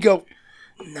 And you go,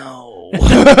 no.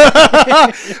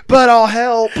 But I'll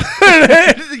help.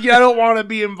 I don't want to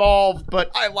be involved,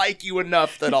 but I like you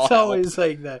enough that I'll It's help. always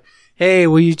like that. Hey,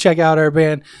 will you check out our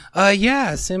band?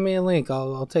 Yeah, send me a link.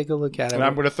 I'll take a look at it. And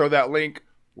I'm going to throw that link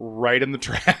right in the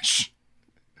trash.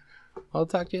 I'll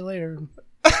talk to you later.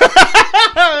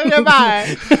 Okay,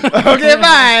 bye. Okay,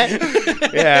 bye.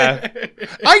 Yeah.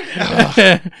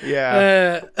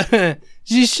 Yeah.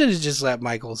 You should have just let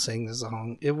Michael sing the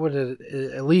song. It would have,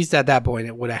 at least at that point,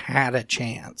 it would have had a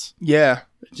chance. Yeah.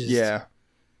 Just- Yeah.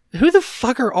 Who the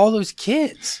fuck are all those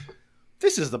kids?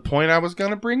 This is the point I was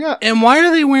going to bring up. And why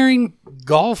are they wearing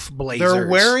golf blazers? They're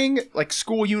wearing like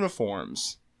school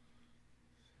uniforms.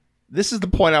 This is the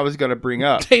point I was going to bring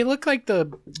up. They look like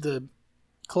the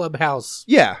clubhouse.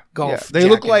 Yeah. Golf They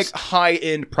look jackets. like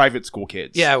high-end private school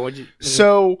kids. Yeah.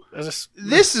 So This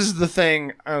this is the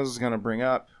thing I was going to bring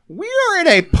up. We are in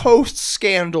a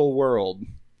post-scandal world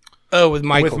with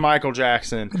Michael. with Michael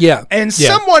Jackson. Yeah. And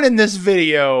Yeah. someone in this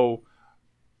video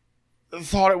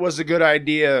thought it was a good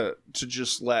idea to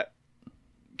just let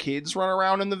kids run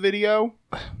around in the video.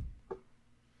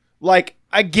 Like,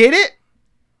 I get it,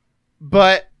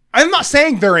 but I'm not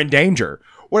saying they're in danger.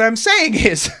 What I'm saying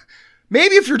is,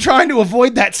 maybe if you're trying to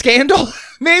avoid that scandal,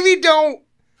 maybe don't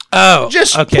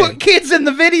just put kids in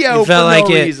the video for no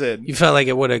reason. You felt like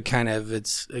it would have kind of,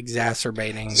 it's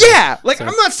exacerbating. Yeah, like,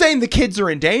 I'm not saying the kids are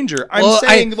in danger. I'm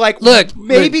saying,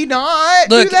 maybe not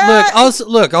do Look, that.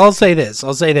 I'll say this.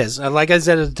 Like I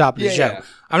said at the top of the show, yeah.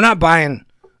 I'm not buying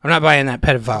that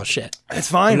pedophile shit.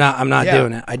 It's fine. I'm not Yeah.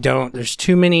 doing it. I don't. There's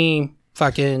too many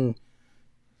fucking,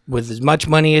 with as much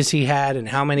money as he had and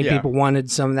how many Yeah. people wanted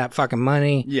some of that fucking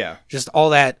money. Yeah. Just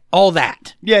all that.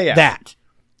 Yeah. That.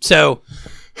 So,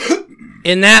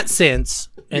 in that sense,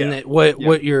 and Yeah. that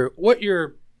what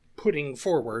you're putting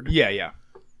forward, Yeah.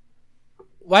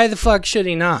 why the fuck should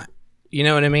he not? You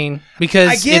know what I mean? Because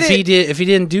I get if he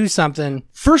didn't do something,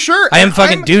 For sure. I am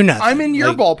fucking do nothing. I'm in your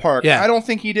Like, ballpark. yeah. I don't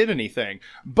think he did anything.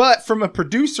 But from a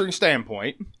producer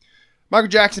standpoint, Michael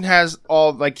Jackson has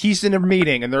all, like, he's in a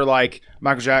meeting and they're like,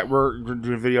 Michael Jackson, we're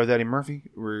doing a video with Eddie Murphy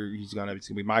where it's going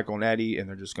to be Michael and Eddie and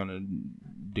they're just going to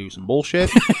do some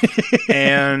bullshit.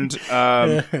 And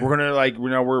we're going to, like, you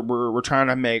know, we're trying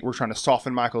to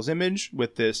soften Michael's image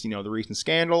with this, you know, the recent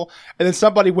scandal. And then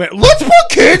somebody went, let's put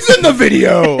kids in the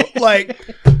video. Like,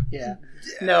 yeah.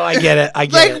 No, I get it.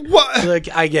 like, what?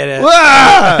 Look, I get it.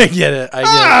 Ah! I get it.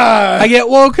 Ah! I get.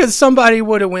 Well, because somebody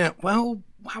would have went. Well,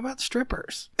 how about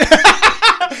strippers?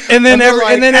 and then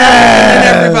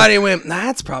everybody went.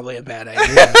 That's probably a bad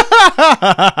idea.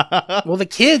 Well, the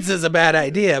kids is a bad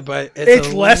idea, but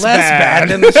it's less bad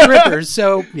than the strippers.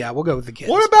 So yeah, we'll go with the kids.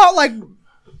 What about, like,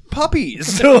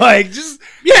 puppies? Like, just,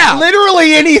 Yeah.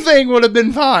 literally anything would have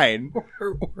been fine.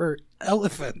 or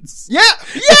elephants? Yeah.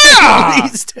 At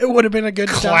least it would have been a good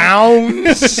time.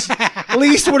 Clowns. At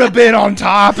least would have been on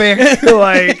topic.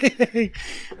 Like,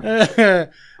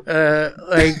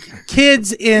 like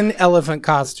kids in elephant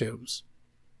costumes,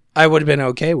 I would have been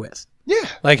okay with. yeah.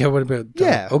 Like I would have been,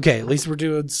 Yeah. okay. At least we're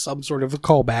doing some sort of a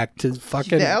callback to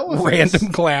fucking The elephants.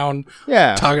 random clown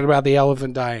Yeah. talking about the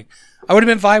elephant dying. I would have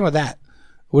been fine with that.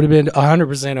 Would have been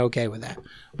 100% okay with that.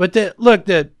 But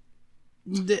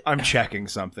I'm checking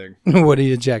something. what are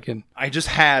you checking? I just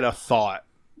had a thought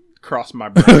cross my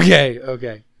brain.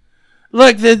 Okay.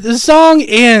 Look, the song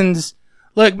ends.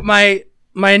 Look, my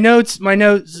notes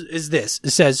is this. It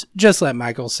says, "Just let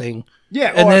Michael sing."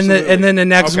 Yeah. And then absolutely. the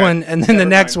next Okay. one, and then the Never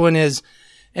next mind. one is,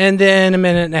 and then a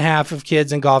minute and a half of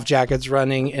kids in golf jackets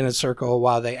running in a circle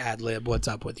while they ad lib. What's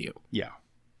up with you? Yeah.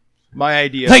 My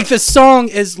idea. Like the song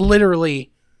is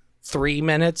literally 3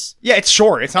 minutes, yeah, it's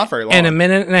short. It's not very long. and a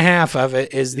minute and a half of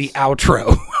it is the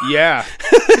outro. yeah.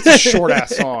 It's a short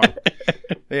ass song.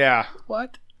 Yeah.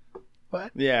 What?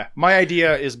 Yeah, my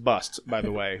idea is bust. By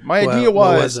the way, my Well, idea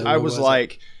what was was it? I What was was it?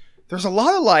 like, there's a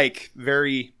lot of like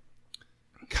very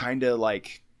kind of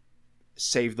like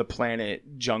save the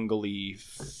planet jungly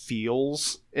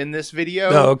feels in this video.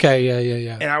 Oh, okay,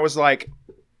 yeah. And I was like,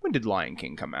 when did Lion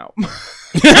King come out?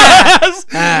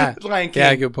 Ah, Lion King.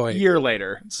 yeah, good point. Year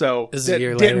later, so This is a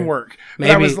year didn't later. work. But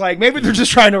I Maybe- was like, maybe they're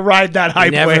just trying to ride that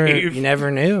hype wave. You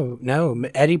never knew. No,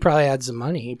 Eddie probably had some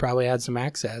money. He probably had some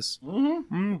access.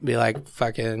 Mm-hmm. Be like,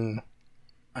 fucking,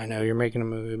 I know you're making a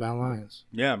movie about lions.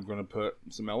 Yeah, I'm gonna put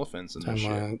some elephants in this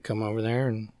shit. Come over there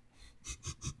and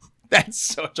That's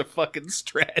such a fucking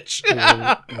stretch.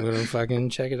 I'm gonna fucking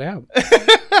check it out.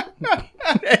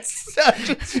 That's such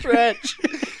a stretch.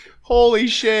 Holy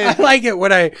shit. I like it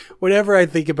whenever I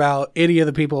think about any of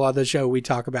the people on the show we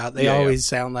talk about, they Yeah, always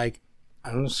sound like,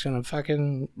 I'm just gonna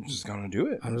fucking, I'm just gonna do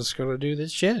it. I'm just gonna do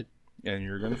this shit. And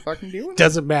you're gonna fucking do it.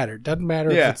 Doesn't matter. Doesn't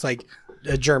matter Yeah. if it's like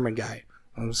a German guy.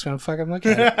 I'm just gonna fucking look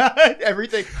at it.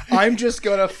 Everything. I'm just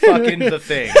gonna fucking the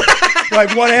thing.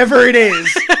 Like, whatever it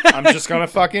is, I'm just gonna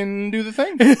fucking do the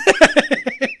thing.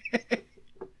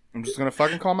 I'm just gonna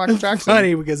fucking call Michael Jackson.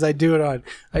 Funny because I do it on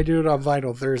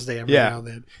Vinyl Thursday every now and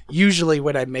then. Usually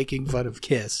when I'm making fun of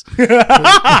Kiss.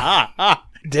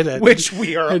 Which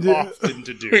we are often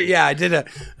to do. Yeah, I did an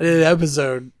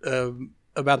episode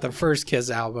about the first Kiss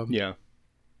album. Yeah.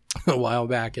 A while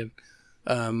back, and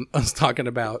I was talking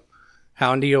about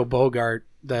how Neil Bogart,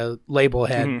 the label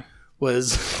head,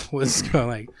 was going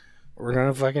like, we're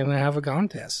gonna fucking have a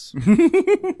contest,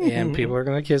 and people are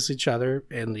gonna kiss each other,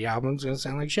 and the album's gonna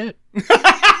sound like shit.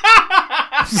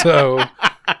 So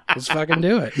let's fucking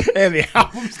do it. And the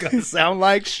album's gonna sound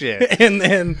like shit. And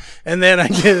then I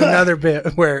did another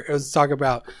bit where it was talking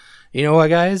about, you know what,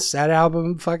 guys, that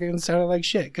album fucking sounded like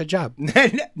shit. Good job.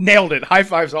 Nailed it. High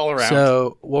fives all around.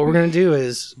 So what we're gonna do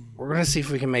is we're gonna see if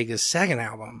we can make this second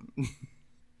album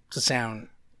to sound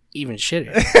even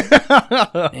shittier.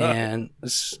 And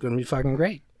it's gonna be fucking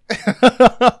great.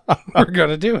 We're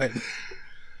gonna do it.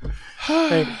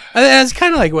 That's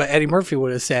kind of like what Eddie Murphy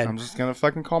would have said. I'm just gonna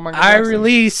fucking call my. I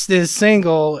released this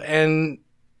single and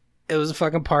it was a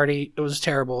fucking party. It was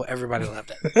terrible. Everybody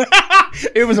loved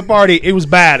it. It was a party. It was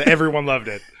bad. Everyone loved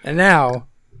it. And now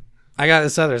I got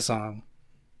this other song,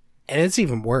 and it's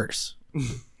even worse.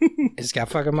 It's got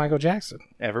fucking Michael Jackson.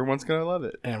 Everyone's gonna love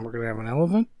it. And we're gonna have an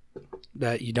elephant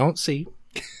that you don't see.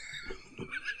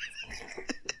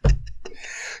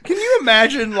 Can you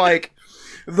imagine, like,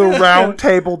 the round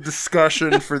table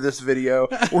discussion for this video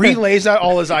where he lays out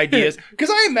all his ideas? Because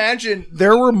I imagine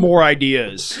there were more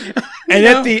ideas. And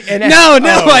No,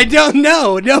 I don't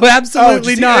know. No,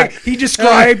 absolutely not. He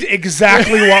described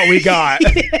exactly what we got.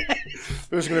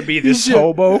 There's going to be this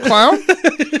hobo clown,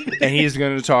 and he's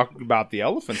going to talk about the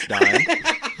elephants dying.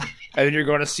 And then you're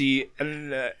going to see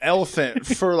an elephant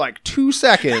for like 2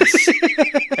 seconds,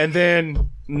 and then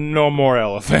no more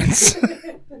elephants.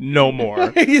 No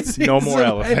more. No more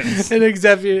elephants. An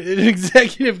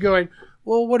executive going,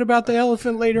 well, what about the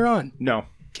elephant later on? No.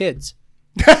 Kids.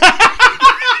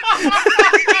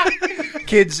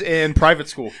 Kids in private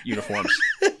school uniforms.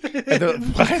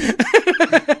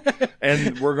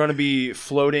 And we're going to be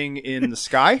floating in the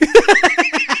sky.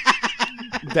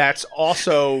 That's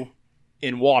also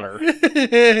in water.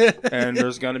 And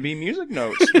there's going to be music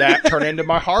notes that turn into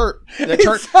my heart.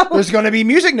 There's going to be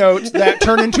music notes that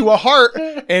turn into a heart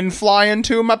and fly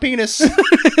into my penis.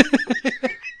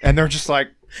 And they're just like,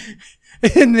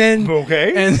 and then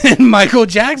okay. And then Michael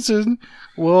Jackson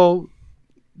will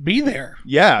be there.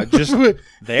 Yeah, just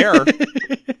there.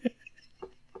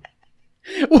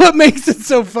 What makes it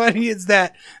so funny is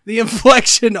that the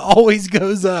inflection always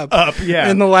goes up. Yeah.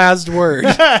 In the last word.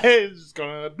 It's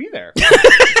gonna be there.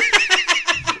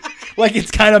 Like,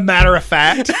 it's kind of matter of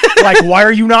fact. Like, why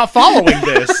are you not following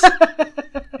this?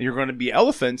 You're gonna be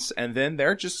elephants, and then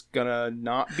they're just gonna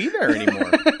not be there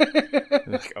anymore.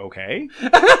 Like, okay.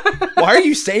 Why are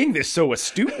you saying this so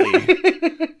astutely?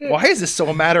 Why is this so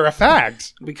a matter of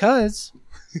fact? Because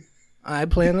I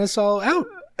plan this all out.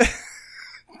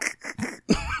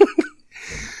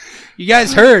 You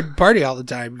guys heard Party All the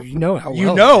Time. You know how well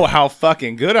You know how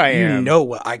fucking good I am. You know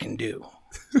what I can do.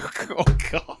 Oh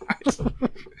God!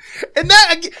 And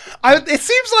that it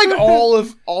seems like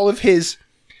all of his.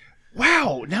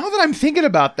 Wow! Now that I'm thinking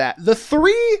about that, the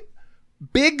 3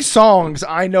 big songs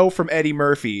I know from Eddie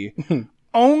Murphy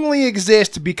only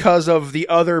exist because of the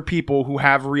other people who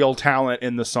have real talent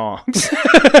in the songs.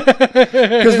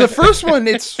 Because the first one,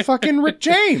 it's fucking Rick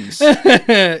James.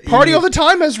 Party All the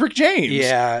Time has Rick James.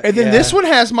 Yeah. And then this one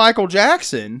has Michael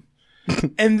Jackson.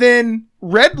 And then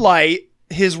Red Light,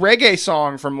 his reggae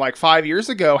song from like 5 years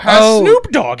ago, has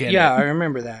Snoop Dogg in it. Yeah, I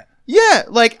remember that. Yeah,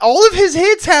 like all of his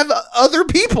hits have other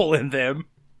people in them.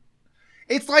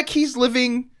 It's like he's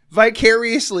living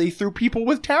vicariously through people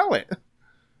with talent.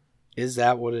 Is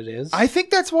that what it is? I think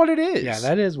that's what it is. Yeah,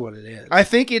 that is what it is. I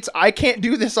think I can't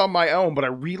do this on my own, but I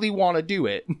really want to do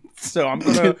it. So I'm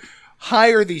going to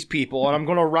hire these people and I'm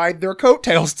going to ride their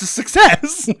coattails to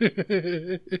success.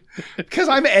 Because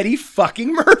I'm Eddie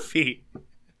fucking Murphy.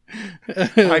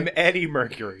 I'm Eddie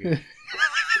Mercury.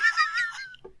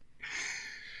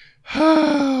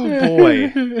 Oh,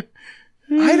 boy.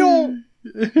 I don't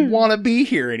want to be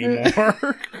here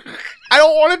anymore. I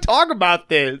don't want to talk about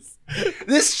this.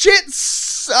 This shit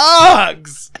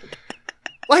sucks.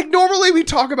 Like, normally we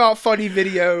talk about funny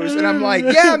videos, and I'm like,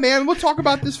 yeah, man, we'll talk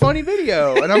about this funny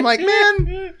video. And I'm like,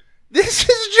 man, this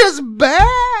is just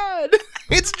bad.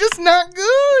 It's just not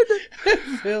good.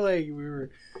 I feel like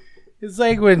it's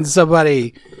like when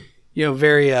somebody,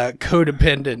 very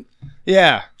codependent,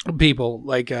 Yeah. people,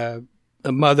 like a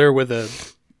mother with a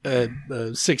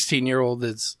 16-year-old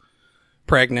that's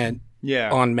pregnant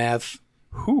Yeah. on meth.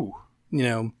 Who?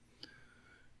 You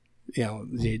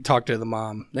talk to the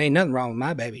mom. There ain't nothing wrong with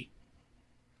my baby.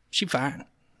 She fine.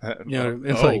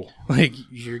 It's like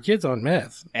your kid's on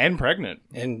meth and pregnant.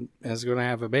 and is going to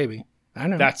have a baby. I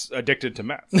know. That's addicted to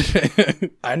meth.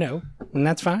 I know, and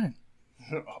that's fine.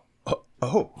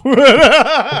 Oh.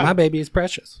 My baby is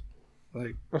precious.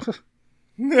 Like,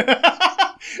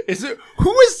 Is it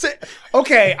who is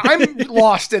okay, I'm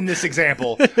lost in this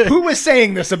example. Who was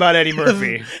saying this about Eddie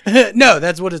Murphy? no,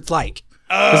 that's what it's like.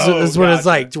 That's what it's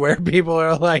like, to where people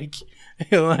are like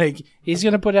he's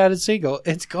going to put out a single.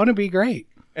 It's going to be great.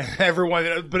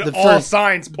 Everyone, but The all first-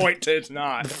 signs point to it's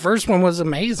not. The first one was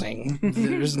amazing.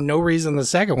 There's no reason the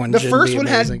second one The shouldn't first be one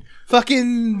amazing. had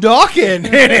fucking Dawkins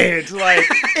in it. Like,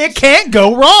 it can't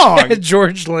go wrong.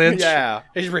 George Lynch. Yeah.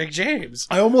 It's Rick James.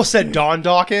 I almost said Don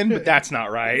Dawkins, but that's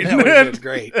not right. That would have been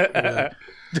great. We're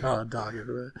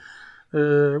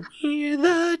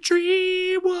the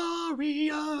Dream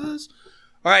Warriors.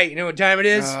 All right, you know what time it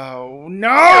is? Oh,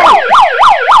 no!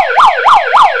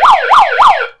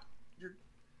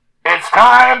 It's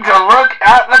time to look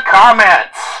at the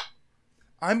comments.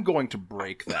 I'm going to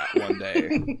break that one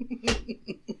day.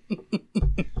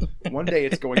 One day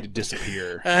it's going to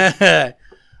disappear.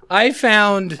 I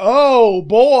found Oh,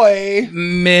 boy.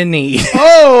 many.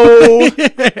 Oh!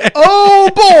 Oh,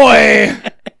 boy!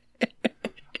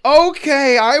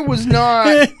 Okay, I was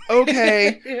not.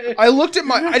 Okay. I looked at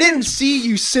I didn't see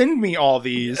you send me all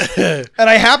these. And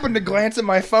I happened to glance at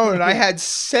my phone and I had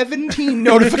 17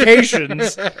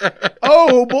 notifications.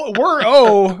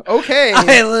 Oh, okay.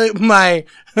 I look, my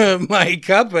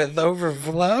cup hath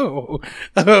overflow.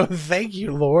 Oh, thank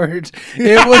you, Lord.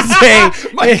 It was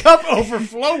My cup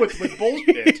overfloweth with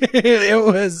bullshit.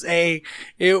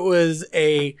 it was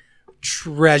a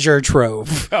treasure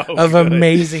trove of good.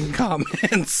 amazing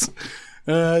comments.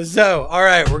 So, all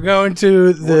right, we're going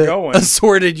to the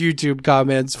assorted YouTube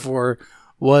comments for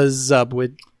 "What's Up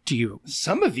with You."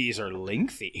 Some of these are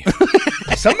lengthy.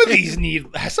 Some of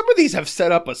these have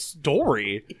set up a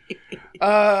story.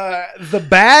 The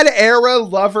Bad Era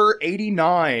Lover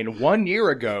 89 1 year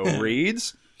ago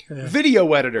reads,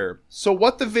 video editor. So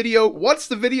what's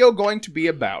the video going to be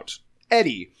about?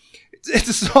 Eddie. It's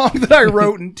a song that I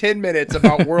wrote in 10 minutes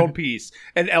about world peace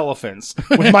and elephants,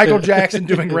 with Michael Jackson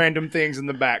doing random things in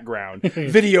the background.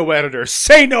 Video editor.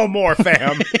 Say no more,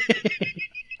 fam.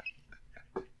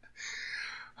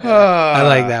 I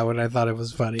like that one. I thought it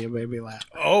was funny. It made me laugh.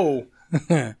 Oh.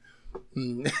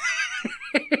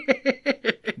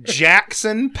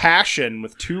 Jackson Passion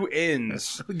with 2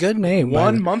 N's. Good name.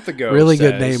 1 month ago. Really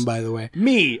good says, name, by the way.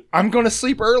 Me, I'm going to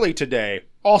sleep early today.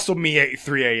 Also me at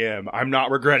 3 a.m. I'm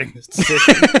not regretting this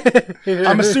decision.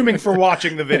 I'm assuming for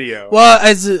watching the video. Well,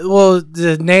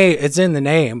 the name, it's in the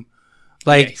name.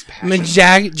 Like, I mean,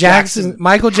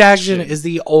 Michael Jackson is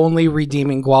the only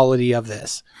redeeming quality of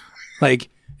this. Like,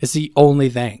 it's the only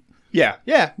thing. Yeah.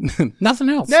 Nothing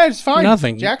else. No, it's fine.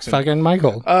 Nothing. Jackson. Fucking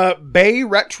Michael. Bay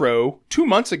Retro 2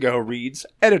 months ago reads,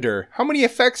 editor, how many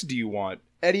effects do you want?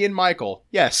 Eddie and Michael.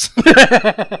 Yes.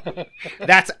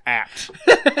 That's apt.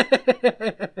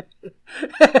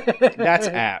 That's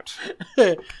apt.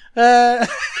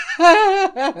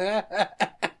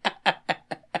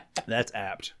 That's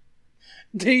apt.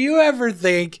 Do you ever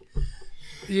think...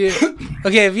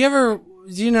 okay, have you ever...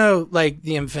 Do you know, like,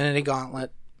 the Infinity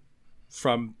Gauntlet?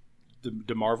 From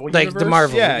the Marvel like universe? the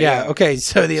Marvel, yeah. Okay,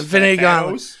 so the Infinity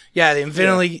Gauntlet, Thanos? the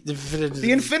Infinity,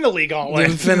 The Infinity Gauntlet.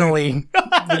 the Infinity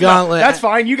Gauntlet. That's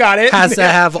fine. You got it. Has to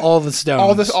have all the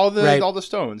stones, all the right?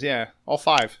 stones. Yeah, all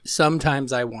 5.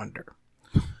 Sometimes I wonder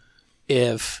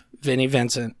if Vinnie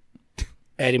Vincent,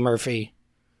 Eddie Murphy,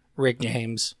 Rick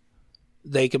James,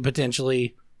 they could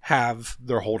potentially have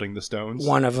They're holding the stones.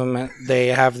 one of them. They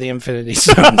have the Infinity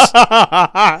Stones,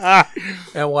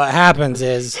 and what happens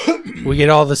is we get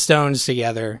all the stones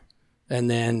together, and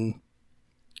then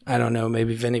I don't know.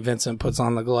 Maybe Vinnie Vincent puts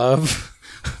on the glove.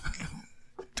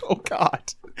 Oh God!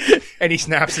 And he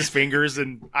snaps his fingers,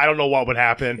 and I don't know what would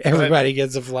happen. Everybody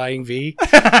gets a flying V.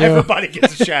 Everybody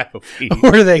gets a shadow feed.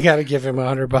 Or they got to give him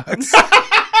 $100.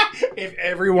 If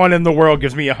everyone in the world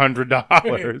gives me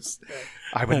 $100,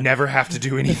 I would never have to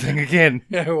do anything again.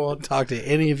 I won't talk to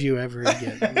any of you ever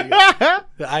again.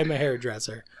 I'm a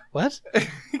hairdresser. What?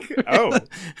 Oh,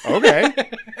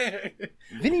 okay.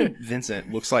 Vinnie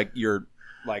Vincent looks like your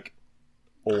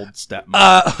old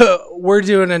stepmom. We're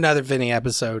doing another Vinny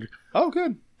episode. Oh,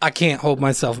 good. I can't hold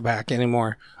myself back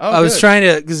anymore. Oh, I was good. trying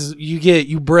to, because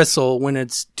you bristle when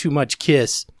it's too much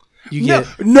kiss. You get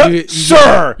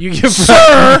sir, You get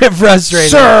sir,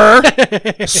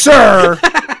 frustrated. sir,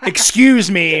 excuse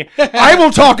me. I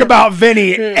will talk about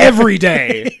Vinny every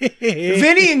day.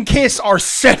 Vinny and Kiss are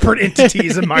separate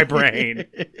entities in my brain.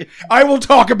 I will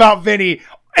talk about Vinny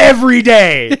every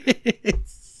day.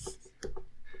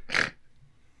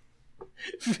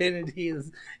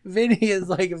 Vinny is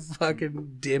like a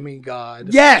fucking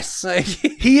demigod. Yes, Like,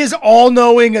 he is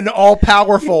all-knowing and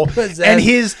all-powerful,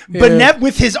 and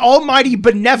with his almighty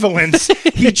benevolence,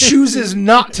 he chooses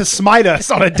not to smite us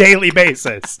on a daily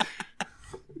basis.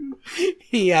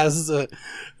 he has a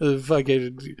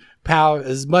fucking power,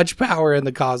 as much power in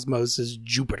the cosmos as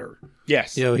Jupiter.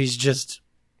 Yes, You know, he's just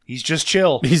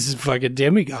chill. he's a fucking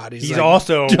demigod. He's He's like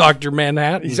also Dr.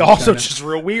 Manhattan. He's also kinda. just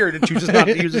real weird and chooses not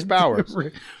to use his powers.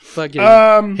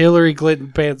 Fucking Hillary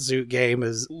Clinton pantsuit game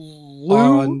is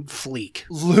on fleek.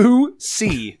 Lou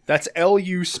C. That's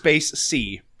Lu space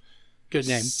C. Good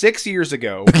name. 6 years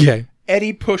ago, Okay.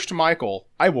 Eddie pushed Michael.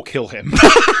 I will kill him.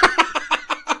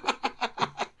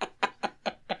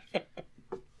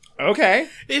 Okay.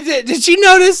 Did you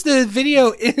notice the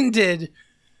video ended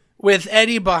with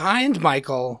Eddie behind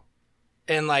Michael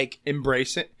and like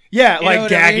Embrace it. Yeah, know like what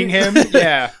I gagging mean? him.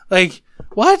 Yeah. like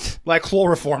what? Like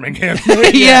chloroforming him.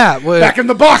 Yeah. Back in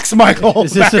the box, Michael.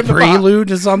 Is this Back a in the box. prelude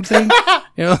to something?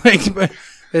 You know, like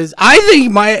I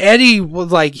think my Eddie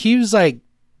was like he was like,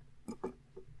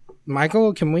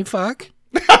 Michael, can we fuck?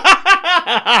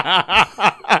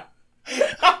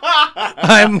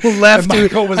 I'm left to.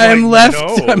 Michael was I'm like,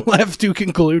 left. "No." I'm left to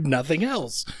conclude nothing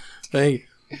else. Like,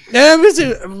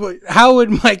 how would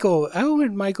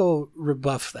Michael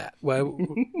rebuff that? Why,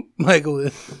 Michael?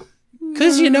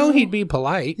 Because he'd be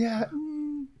polite. Yeah.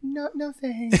 No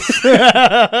thanks.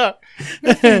 No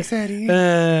thanks, Eddie.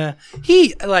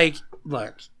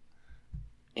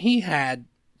 He had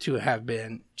to have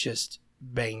been just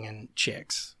banging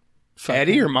chicks.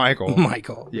 Eddie or Michael?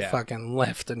 Michael. Yeah. Fucking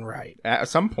left and right. At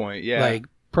some point, yeah. Like,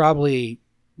 probably,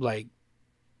 like,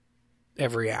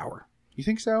 every hour. You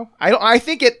think so? I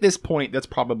think at this point that's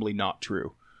probably not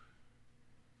true.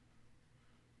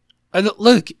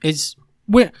 Look, it's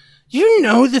when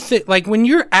the thing, like when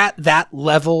you're at that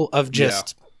level of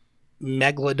just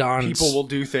megalodons, People will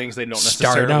do things they don't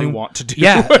necessarily stardom. want to do.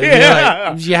 Yeah, Yeah.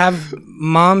 like, you have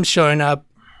mom showing up.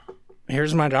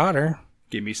 Here's my daughter.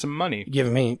 Give me some money.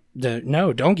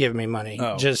 No, don't give me money.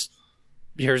 Oh. Just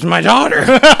here's my daughter.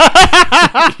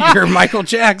 You're Michael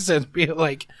Jackson. Be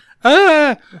like,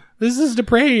 this is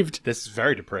depraved. This is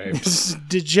very depraved. This is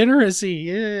degeneracy.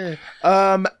 Yeah.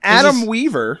 Adam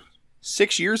Weaver,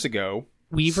 6 years ago.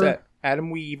 Weaver? Adam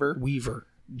Weaver. Weaver.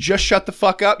 Just shut the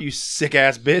fuck up, you sick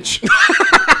ass bitch.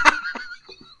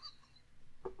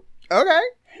 Okay.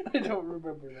 I don't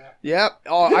remember that. Yep.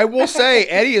 I will say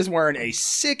Eddie is wearing a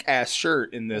sick ass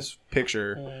shirt in this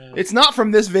picture. It's not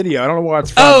from this video. I don't know what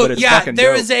it's from, but it's fucking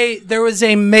there dope. was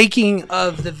a making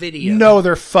of the video. No,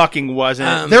 there fucking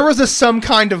wasn't. There was some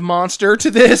kind of monster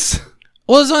to this.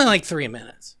 Well, it was only like 3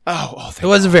 minutes. Thank It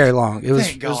wasn't very long. It was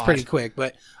Thank it was God. pretty quick,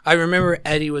 but I remember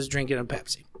Eddie was drinking a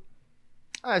Pepsi.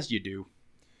 As you do.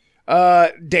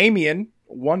 Damien,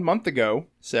 1 month ago,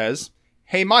 says,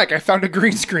 "Hey Mike, I found a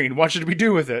green screen. What should we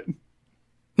do with it?"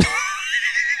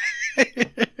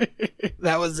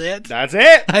 That was it? That's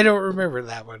it. I don't remember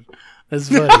that one. That's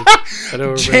funny. I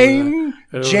don't remember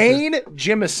that. Jane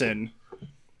Jimison,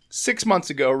 6 months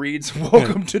ago, reads,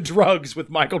 "Welcome to Drugs with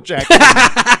Michael Jackson."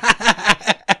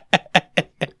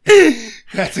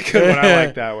 That's a good one. I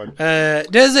like that one.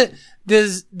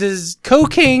 Does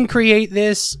cocaine create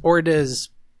this, or does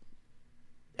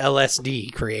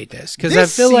LSD create this? Because I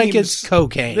This feel like seems- it's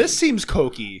cocaine. This seems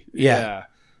cokey. Yeah.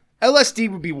 LSD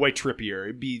would be way trippier.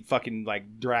 It'd be fucking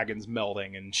like dragons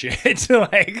melting and shit.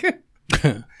 Like,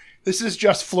 this is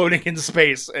just floating in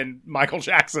space and Michael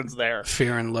Jackson's there.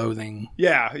 Fear and loathing.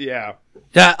 Yeah.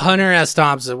 Hunter S.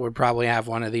 Thompson would probably have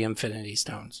one of the Infinity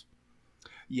Stones.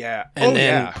 Yeah. And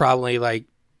then probably like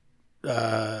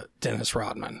Dennis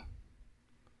Rodman.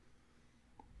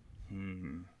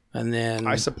 And then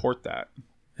I support that.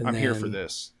 and I'm here for then,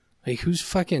 this. Like, who's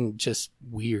fucking just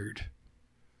weird?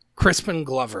 Crispin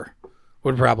Glover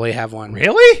would probably have one.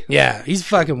 Really? Yeah, he's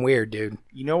fucking weird, dude.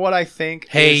 You know what I think?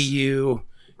 Hey, is- you,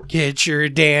 get your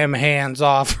damn hands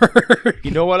off her.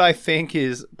 You know what I think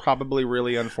is probably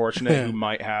really unfortunate? Who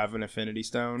might have an Infinity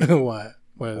Stone? What?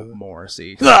 Well,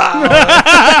 Morrissey.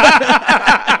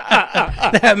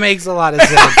 that makes a lot of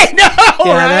sense. I know,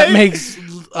 Yeah, right? that makes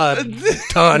a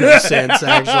ton of sense,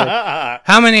 actually.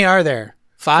 How many are there?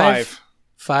 Five? Five.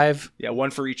 Five? Yeah, one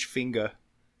for each finger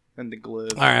and the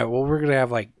glove. All right, well, we're going to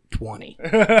have like 20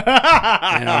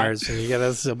 in ours. So you got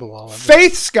a symbol all of it.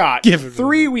 Faith Scott, Give it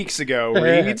 3 weeks ago,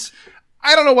 reads,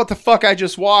 I don't know what the fuck I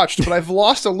just watched, but I've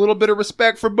lost a little bit of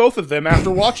respect for both of them after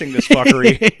watching this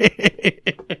fuckery.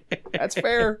 That's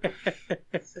fair.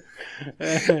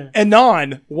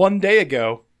 Anon, 1 day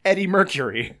ago, Eddie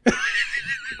Mercury.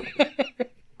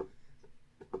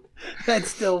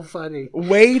 That's still funny.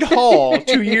 Wade Hall,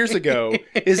 2 years ago,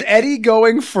 is Eddie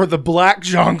going for the black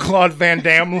Jean-Claude Van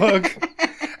Damme look?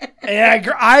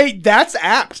 And that's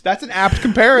apt. That's an apt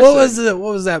comparison.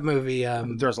 What was that movie?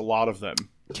 There's a lot of them.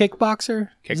 Kickboxer?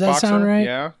 Does that sound right?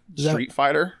 Yeah. Street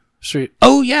Fighter.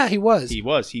 Oh yeah, he was. He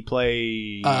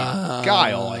played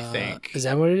Guile, I think. Is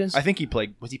that what it is? I think he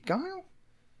played. Was he Guile?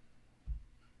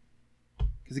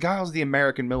 Because Guile's the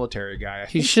American military guy.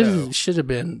 He should have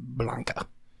been Blanca.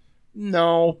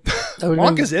 No,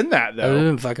 Blanca's in that That would have though.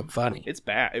 been fucking funny. It's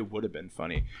bad. It would have been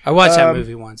funny. I watched that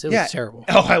movie once. It was terrible.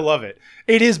 Oh, I love it.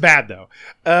 It is bad though.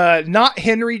 Not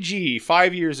Henry G.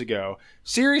 5 years ago.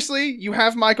 Seriously, you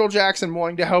have Michael Jackson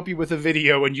wanting to help you with a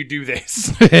video, and you do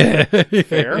this.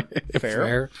 Fair.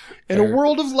 In a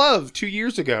World of Love 2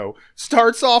 years ago,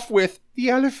 starts off with "The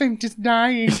elephant is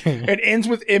dying" and ends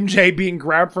with MJ being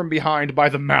grabbed from behind by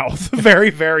the mouth. Very,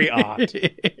 very odd.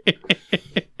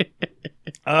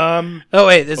 Oh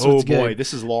wait, this one's good. Oh boy,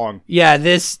 this is long. Yeah,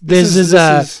 this is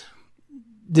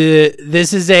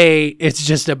it's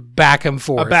just a back and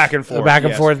forth. A back and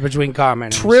forth, forth between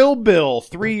commenters. Trill Bill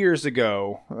 3 years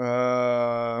ago.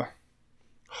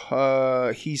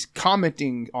 He's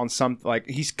commenting on something,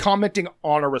 he's commenting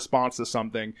on a response to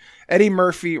something. Eddie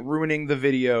Murphy ruining the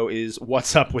video is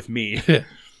 "What's up with me?"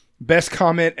 Best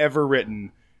comment ever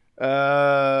written.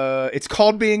 It's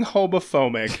called being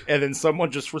homophobic, and then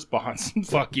someone just responds,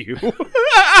 "Fuck you."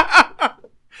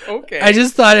 Okay. I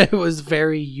just thought it was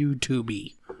very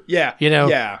YouTubey. Yeah.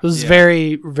 It was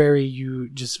very, very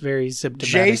just very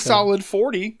symptomatic. J Solid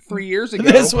 40 3 years ago.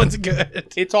 This one's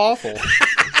good. It's awful.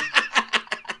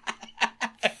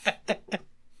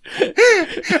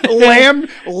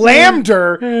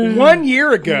 Lambder 1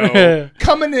 year ago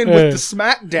coming in with the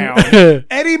smackdown.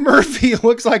 Eddie Murphy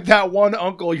looks like that one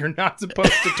uncle you're not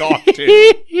supposed to talk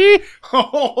to.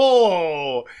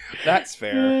 Oh, that's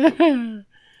fair.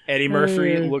 Eddie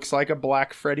Murphy looks like a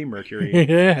black Freddie Mercury.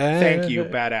 Thank you,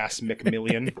 badass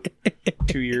McMillian.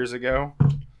 2 years ago.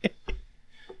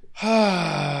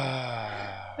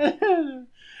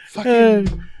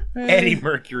 Fucking Eddie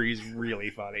Mercury's really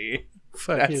funny.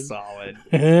 That's solid.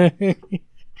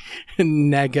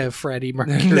 Nega Freddie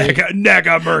Mercury.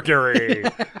 Nega Mercury.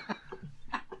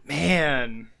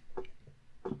 Man.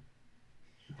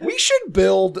 We should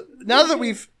build, now that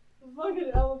we've... The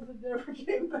fucking elephant never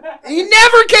came back. He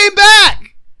never came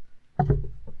back!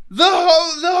 The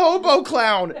hobo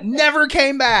clown never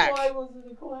came back. Why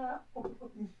wasn't a clown?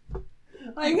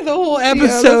 Like the whole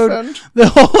episode is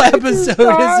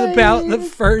about the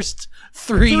first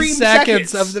 3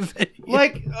 seconds of the video.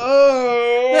 Like,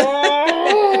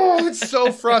 oh, it's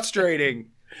so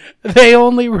frustrating. They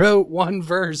only wrote one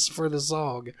verse for the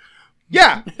song.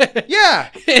 Yeah.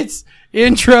 It's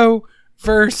intro,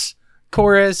 verse,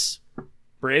 chorus,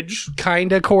 bridge,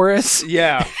 kinda chorus.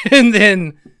 Yeah. And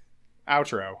then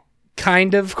outro.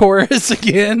 Kind of chorus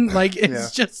again. Like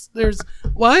it's just there's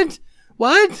what?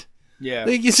 Yeah.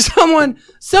 Like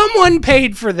someone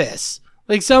paid for this.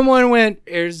 Like someone went,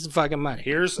 here's the fucking money.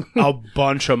 Here's a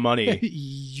bunch of money.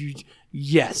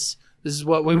 Yes. This is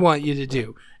what we want you to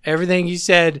do. Everything you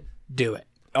said, do it.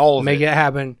 All of Make it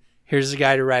happen. Here's the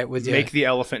guy to write with you. Make the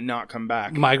elephant not come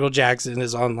back. Michael Jackson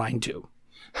is online too.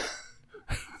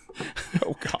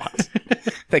 Oh God.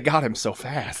 They got him so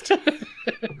fast.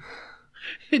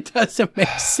 It doesn't make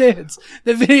sense.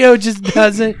 The video just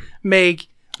doesn't make...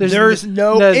 There's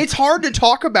no... It's hard to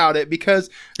talk about it because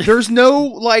there's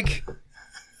no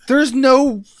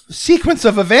sequence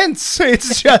of events.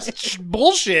 It's just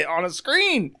bullshit on a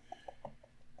screen.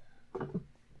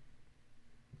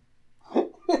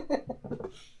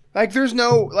 Like, there's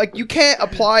no... Like, you can't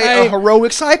apply a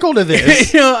heroic cycle to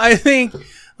this. I think...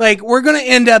 Like, we're going to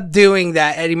end up doing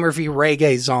that Eddie Murphy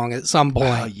reggae song at some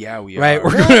point. Yeah, we are. Right?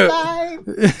 We're going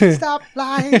to... Stop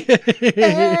lying.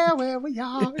 Yeah, where we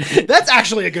are. That's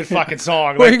actually a good fucking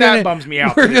song. Like, that bums me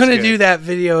out. We're going to do that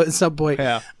video at some point.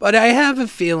 Yeah. But I have a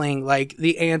feeling, like,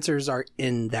 the answers are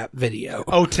in that video.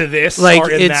 Oh, to this? Like,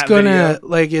 it's going to...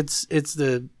 Like, it's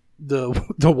the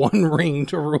one ring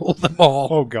to rule them all.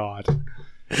 Oh, God.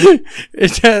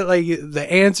 It's like, the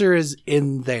answer is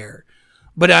in there.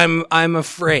 But I'm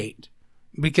afraid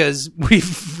because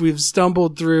we've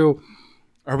stumbled through.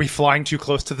 Are we flying too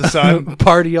close to the sun?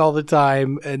 Party all the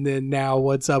time, and then now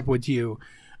what's up with you?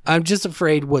 I'm just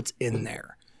afraid what's in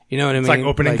there. You know what I mean? It's like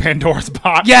opening Pandora's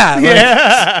box. Yeah, like,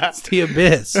 yeah. it's the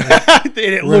abyss. Like, And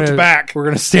it looked back. We're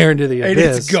gonna stare into the And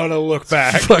abyss. it's gonna look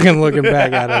back. Fucking looking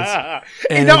back at us.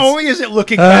 And not it's- only is it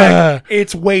looking back,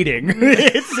 it's waiting.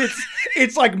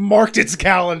 It's like marked its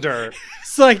calendar.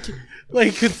 It's like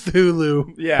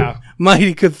Cthulhu. Yeah.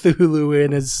 Mighty Cthulhu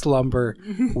in his slumber,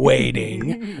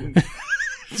 waiting.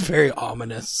 It's very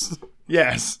ominous.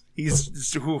 Yes.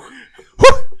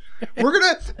 We're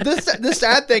gonna. The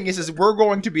sad thing is we're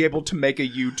going to be able to make a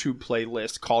YouTube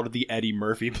playlist called the Eddie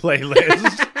Murphy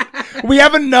playlist. We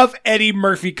have enough Eddie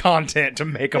Murphy content to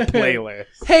make a playlist.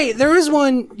 Hey, there was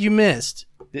one you missed.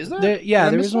 Is there?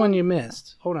 There was one you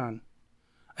missed. Hold on.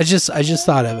 I just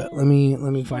thought of it. Let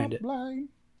me find it.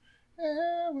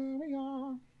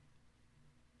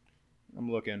 I'm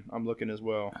looking as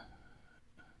well.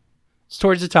 It's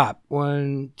towards the top.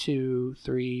 1, 2,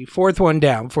 3, fourth one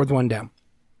down.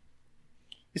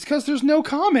 It's because there's no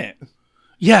comment.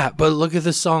 Yeah, but look at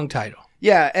the song title.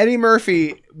 Yeah, Eddie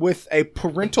Murphy with a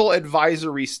parental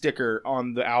advisory sticker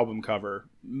on the album cover.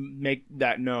 Make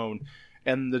that known.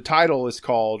 And the title is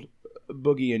called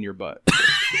Boogie in Your Butt.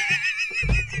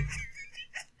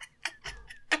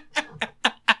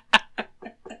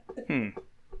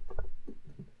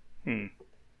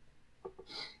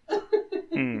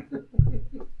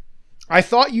 I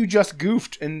thought you just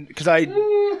goofed, and because I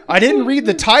didn't read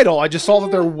the title, I just saw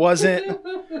that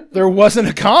there wasn't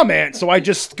a comment, so I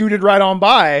just scooted right on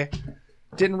by.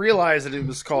 Didn't realize that it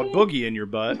was called Boogie in Your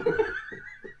Butt.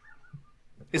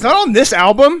 Is that on this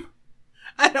album?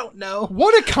 I don't know.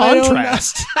 What a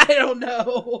contrast! I don't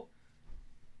know.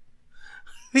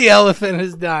 The elephant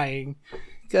is dying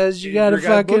because you got a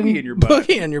fucking boogie in your butt.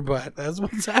 Boogie in your butt. That's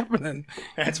what's happening.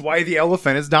 That's why the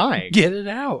elephant is dying. Get it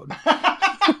out.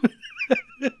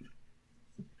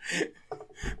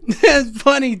 It's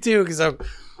funny too because I'm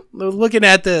looking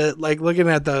at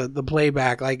the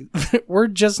playback. Like we're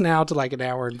just now to like an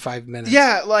hour and 5 minutes.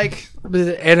 Yeah, like,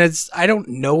 and I don't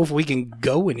know if we can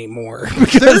go anymore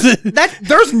because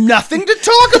there's nothing to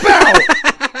talk about.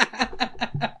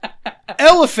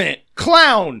 Elephant,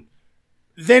 clown,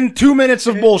 then 2 minutes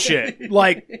of bullshit.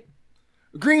 Like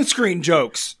green screen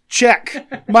jokes,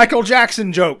 check. Michael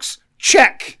Jackson jokes,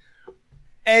 check.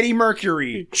 Eddie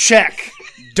Mercury, check.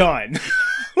 Done.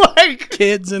 Like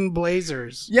kids in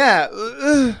blazers. Yeah.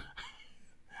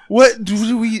 What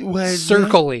do we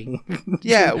circling?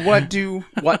 Yeah. What do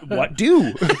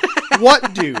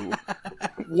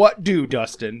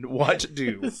Dustin? What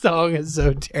do? The song is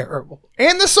so terrible,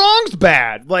 and the song's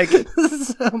bad. Like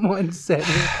someone said,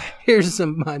 "Here's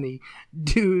some money.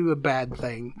 Do a bad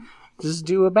thing. Just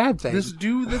do a bad thing. Just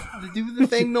do the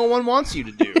thing no one wants you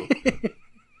to do.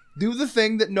 Do the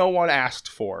thing that no one asked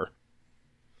for."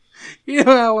 You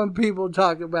know how when people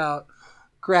talk about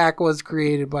crack was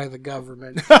created by the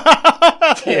government,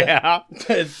 yeah,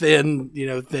 to thin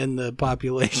the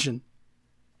population.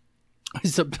 I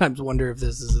sometimes wonder if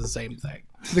this is the same thing.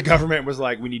 The government was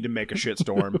like, we need to make a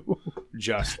shitstorm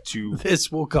just to...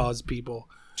 This will cause people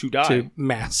to die. To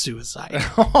mass suicide.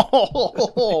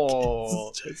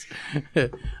 Oh.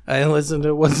 I listened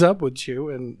to What's Up With You,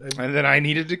 and then I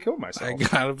needed to kill myself. I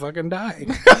gotta fucking die.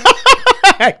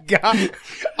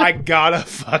 I gotta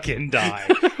fucking die.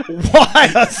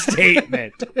 What a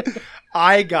statement.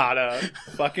 I gotta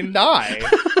fucking die.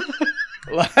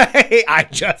 Like, I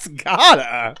just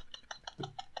gotta.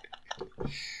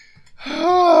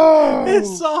 Oh.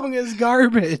 This song is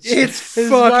garbage. It's fucking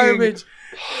garbage.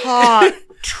 Hot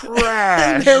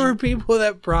trash. There were people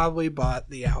that probably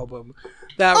bought the album.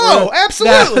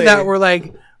 Absolutely. That were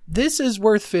like, this is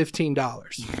worth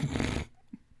 $15.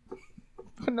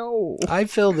 No. I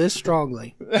feel this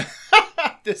strongly.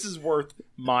 This is worth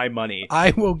my money.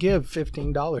 I will give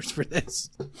 $15 for this.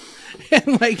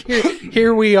 And like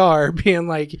here we are being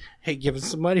like, hey, give us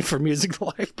some money for Music the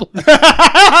Lifeblood.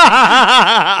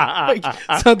 Like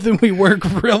something we work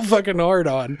real fucking hard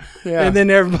on. Yeah. And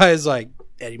then everybody's like,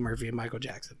 Eddie Murphy and Michael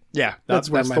Jackson. Yeah, that's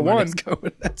the one.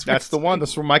 Going. That's the one.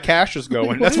 That's where my cash is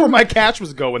going. That's where my cash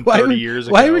was going 30 years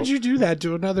ago. Why would you do that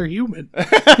to another human?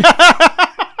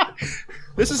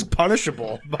 This is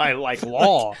punishable by like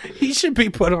law. He should be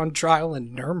put on trial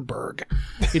in Nuremberg,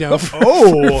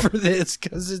 for this,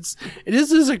 because it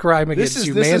is a crime against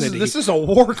humanity. This is a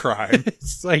war crime.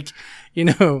 It's like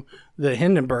the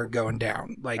Hindenburg going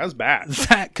down. Like that's bad.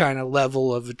 That kind of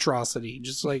level of atrocity.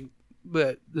 Just like,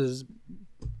 but this.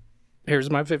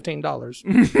 Here's my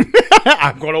 $15.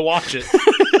 I'm gonna watch it.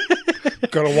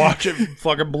 Gonna watch it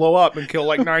fucking blow up and kill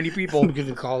like 90 people. I'm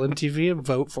gonna call MTV and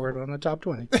vote for it on the top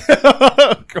 20.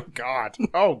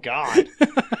 Oh God.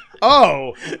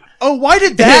 Oh, why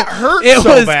did that hurt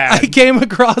so bad? I came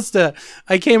across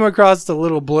a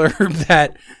little blurb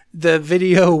that the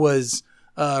video was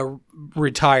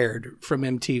retired from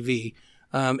MTV,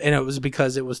 and it was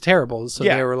because it was terrible. So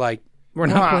they were like, "We're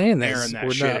not playing this.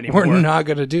 We're not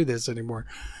going to do this anymore."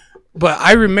 But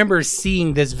I remember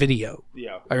seeing this video.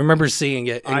 Yeah, I remember seeing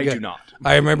it. I do not.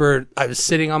 I remember I was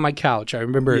sitting on my couch. I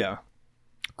remember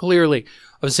clearly.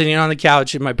 I was sitting on the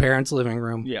couch in my parents' living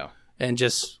room. Yeah. And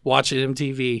just watching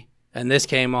MTV, and this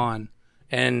came on,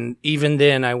 and even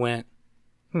then I went,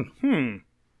 I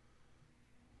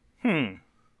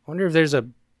wonder if there's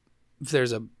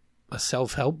a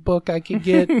self-help book I could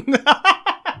get.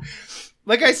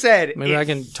 Like I said, maybe I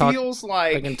can talk. Feels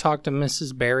like I can talk to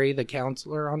Mrs. Barry, the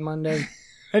counselor, on Monday.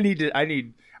 I need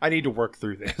to work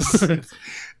through this.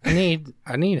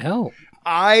 I need help.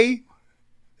 I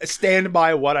stand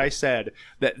by what I said,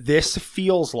 that this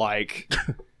feels like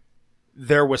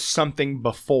there was something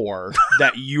before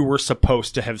that you were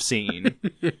supposed to have seen,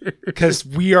 because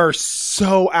we are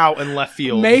so out in left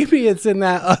field. Maybe it's in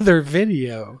that other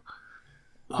video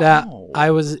that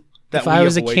I was. If I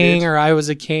was a king or I was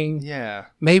a king,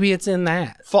 maybe it's in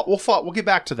that. We'll get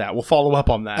back to that. We'll follow up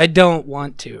on that. I don't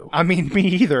want to. I mean, me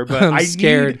either. But I'm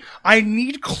scared. I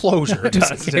need closure.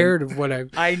 I'm scared of what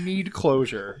I need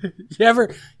closure. You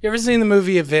ever seen the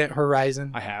movie Event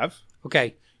Horizon? I have.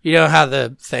 Okay, you know how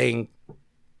the thing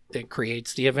that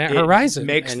creates the Event Horizon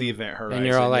makes the Event Horizon, and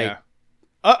you're all like,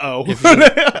 "Uh-oh,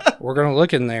 we're gonna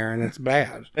look in there, and it's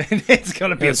bad. And it's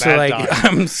gonna be a so bad time."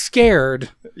 I'm scared.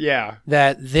 Yeah,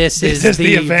 that this is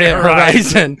the Event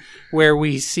Horizon where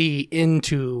we see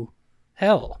into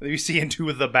hell. We see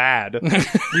into the bad.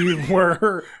 We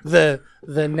were the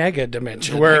nega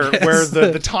dimension, where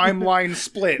the timeline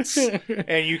splits,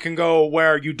 and you can go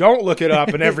where you don't look it up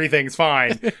and everything's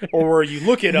fine, or where you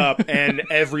look it up and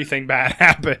everything bad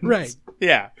happens. Right.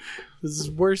 Yeah. This is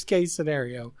worst case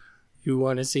scenario. You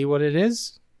want to see what it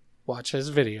is? Watch this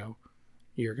video.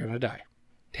 You're gonna die.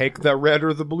 Take the red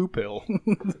or the blue pill.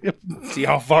 See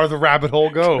how far the rabbit hole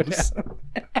goes.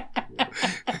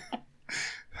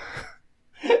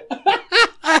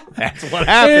 That's what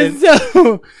happens.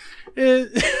 So, you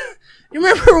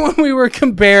remember when we were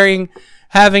comparing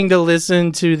having to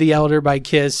listen to The Elder by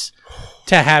Kiss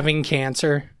to having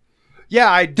cancer? Yeah,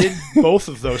 I did both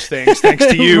of those things thanks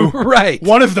to you. Right.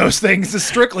 One of those things is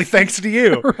strictly thanks to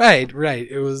you. Right.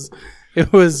 It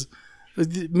was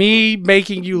me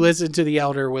making you listen to The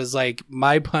Elder was like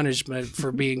my punishment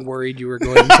for being worried you were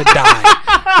going to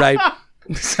die. Right.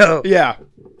 So yeah,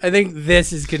 I think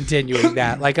this is continuing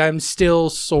that. Like, I'm still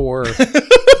sore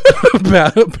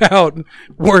about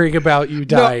worrying about you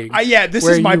dying. No, this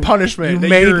is my punishment. You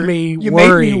made me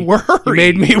worry. You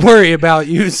made me worry about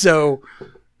you. So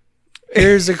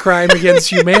here's a crime against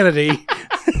humanity.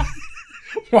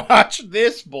 Watch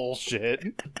this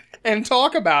bullshit and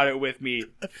talk about it with me,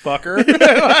 fucker.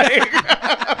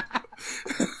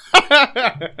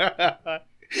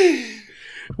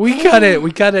 We cut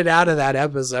it out of that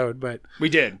episode, but we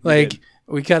did.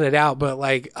 We cut it out, but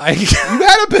you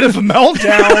had a bit of a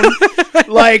meltdown.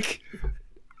 Like,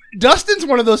 Dustin's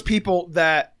one of those people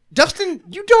that Dustin,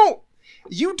 you don't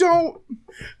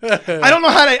I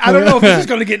don't know if this is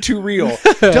going to get too real.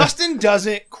 Dustin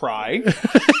doesn't cry.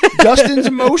 Dustin's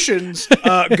emotions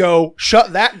go,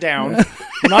 shut that down.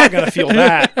 We're not going to feel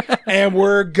that. And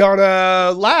we're going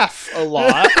to laugh a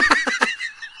lot.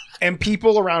 And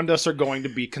people around us are going to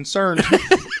be concerned.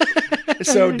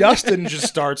 So Dustin just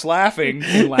starts laughing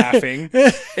and laughing.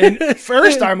 And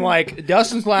first I'm like,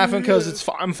 Dustin's laughing because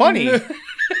I'm funny.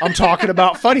 I'm talking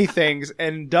about funny things.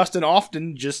 And Dustin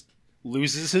often just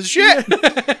loses his shit.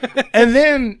 And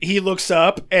then he looks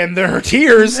up and there are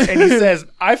tears and he says,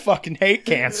 I fucking hate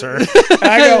cancer. And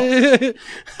I go,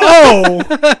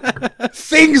 oh,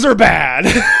 things are bad.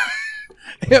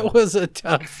 It was a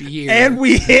tough year. And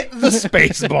we hit the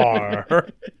space bar.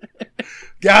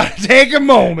 Gotta take a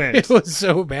moment. It was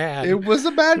so bad. It was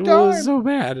a bad time. It was so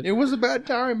bad. It was a bad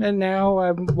time. And now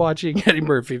I'm watching Eddie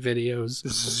Murphy videos.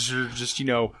 Just,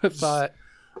 I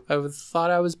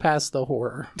thought I was past the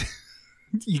horror.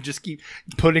 You just keep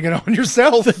putting it on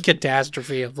yourself. The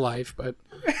catastrophe of life, but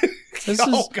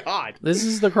God. This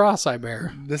is the cross I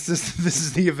bear. This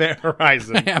is the Event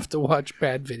Horizon. I have to watch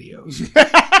bad videos.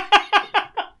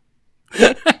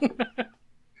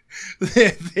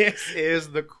 This is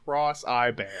the cross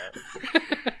I bear.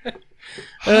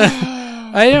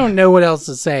 I don't know what else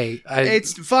to say.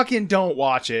 It's fucking don't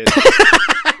watch it.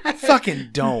 Fucking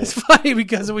don't. It's funny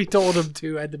because we told him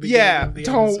to at the beginning of the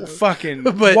don't episode. Fucking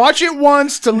watch it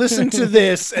once to listen to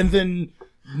this and then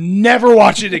never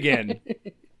watch it again.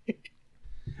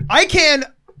 I can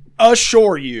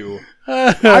assure you,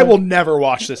 I will never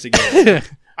watch this again.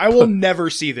 I will never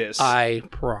see this. I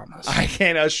promise. I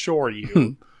can assure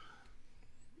you.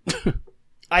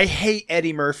 I hate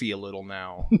Eddie Murphy a little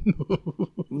now.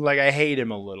 Like, I hate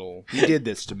him a little. He did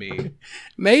this to me.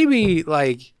 Maybe,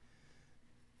 like,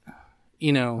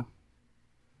 you know,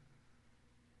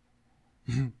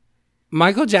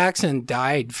 Michael Jackson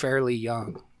died fairly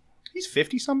young. He's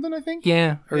 50-something, I think?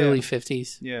 Yeah, early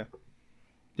 50s. Yeah.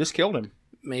 Just killed him.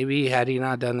 Maybe had he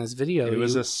not done this video, It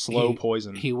was a slow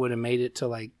poison. He would have made it to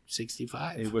like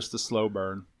 65. It was the slow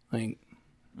burn. Like,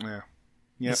 Yeah.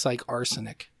 it's like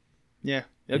arsenic. Yeah.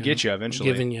 It'll get you eventually.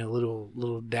 Giving you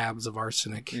little dabs of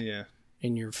arsenic Yeah.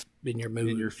 in your mood,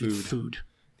 In your food.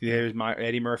 Yeah,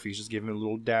 Eddie Murphy's just giving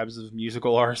little dabs of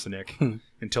musical arsenic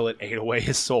until it ate away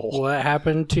his soul. What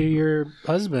happened to your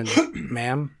husband,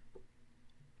 ma'am?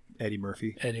 Eddie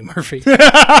Murphy. Eddie Murphy.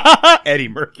 Eddie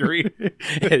Mercury.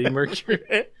 Eddie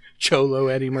Mercury. Cholo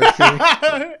Eddie Mercury.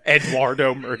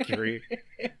 Eduardo Mercury.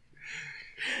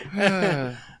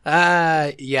 Yeah.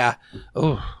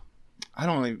 Oh. I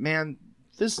don't know, man.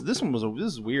 This one was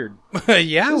this is weird.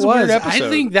 Yeah, it was a weird was. episode. I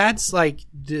think that's like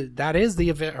that is the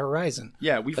event horizon.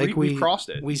 Yeah, we've crossed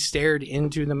it. We stared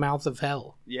into the mouth of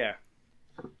hell. Yeah.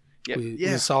 Yeah.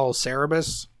 We saw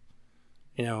Cerebus.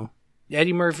 You know,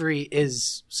 Eddie Murphy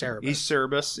is Cerebus. He's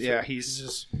Cerebus. Yeah,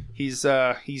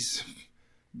 he's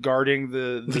guarding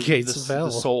the gates of hell.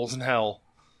 the souls in hell.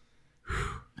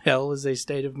 Hell is a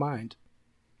state of mind.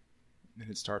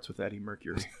 And it starts with Eddie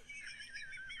Mercury.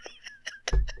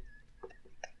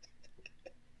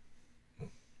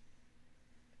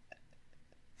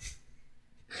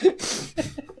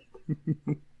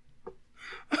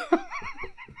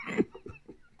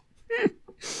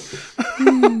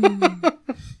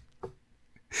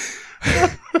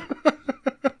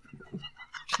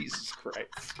 Jesus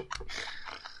Christ.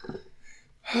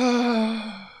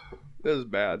 This is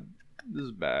bad.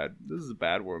 This is a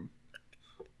bad one.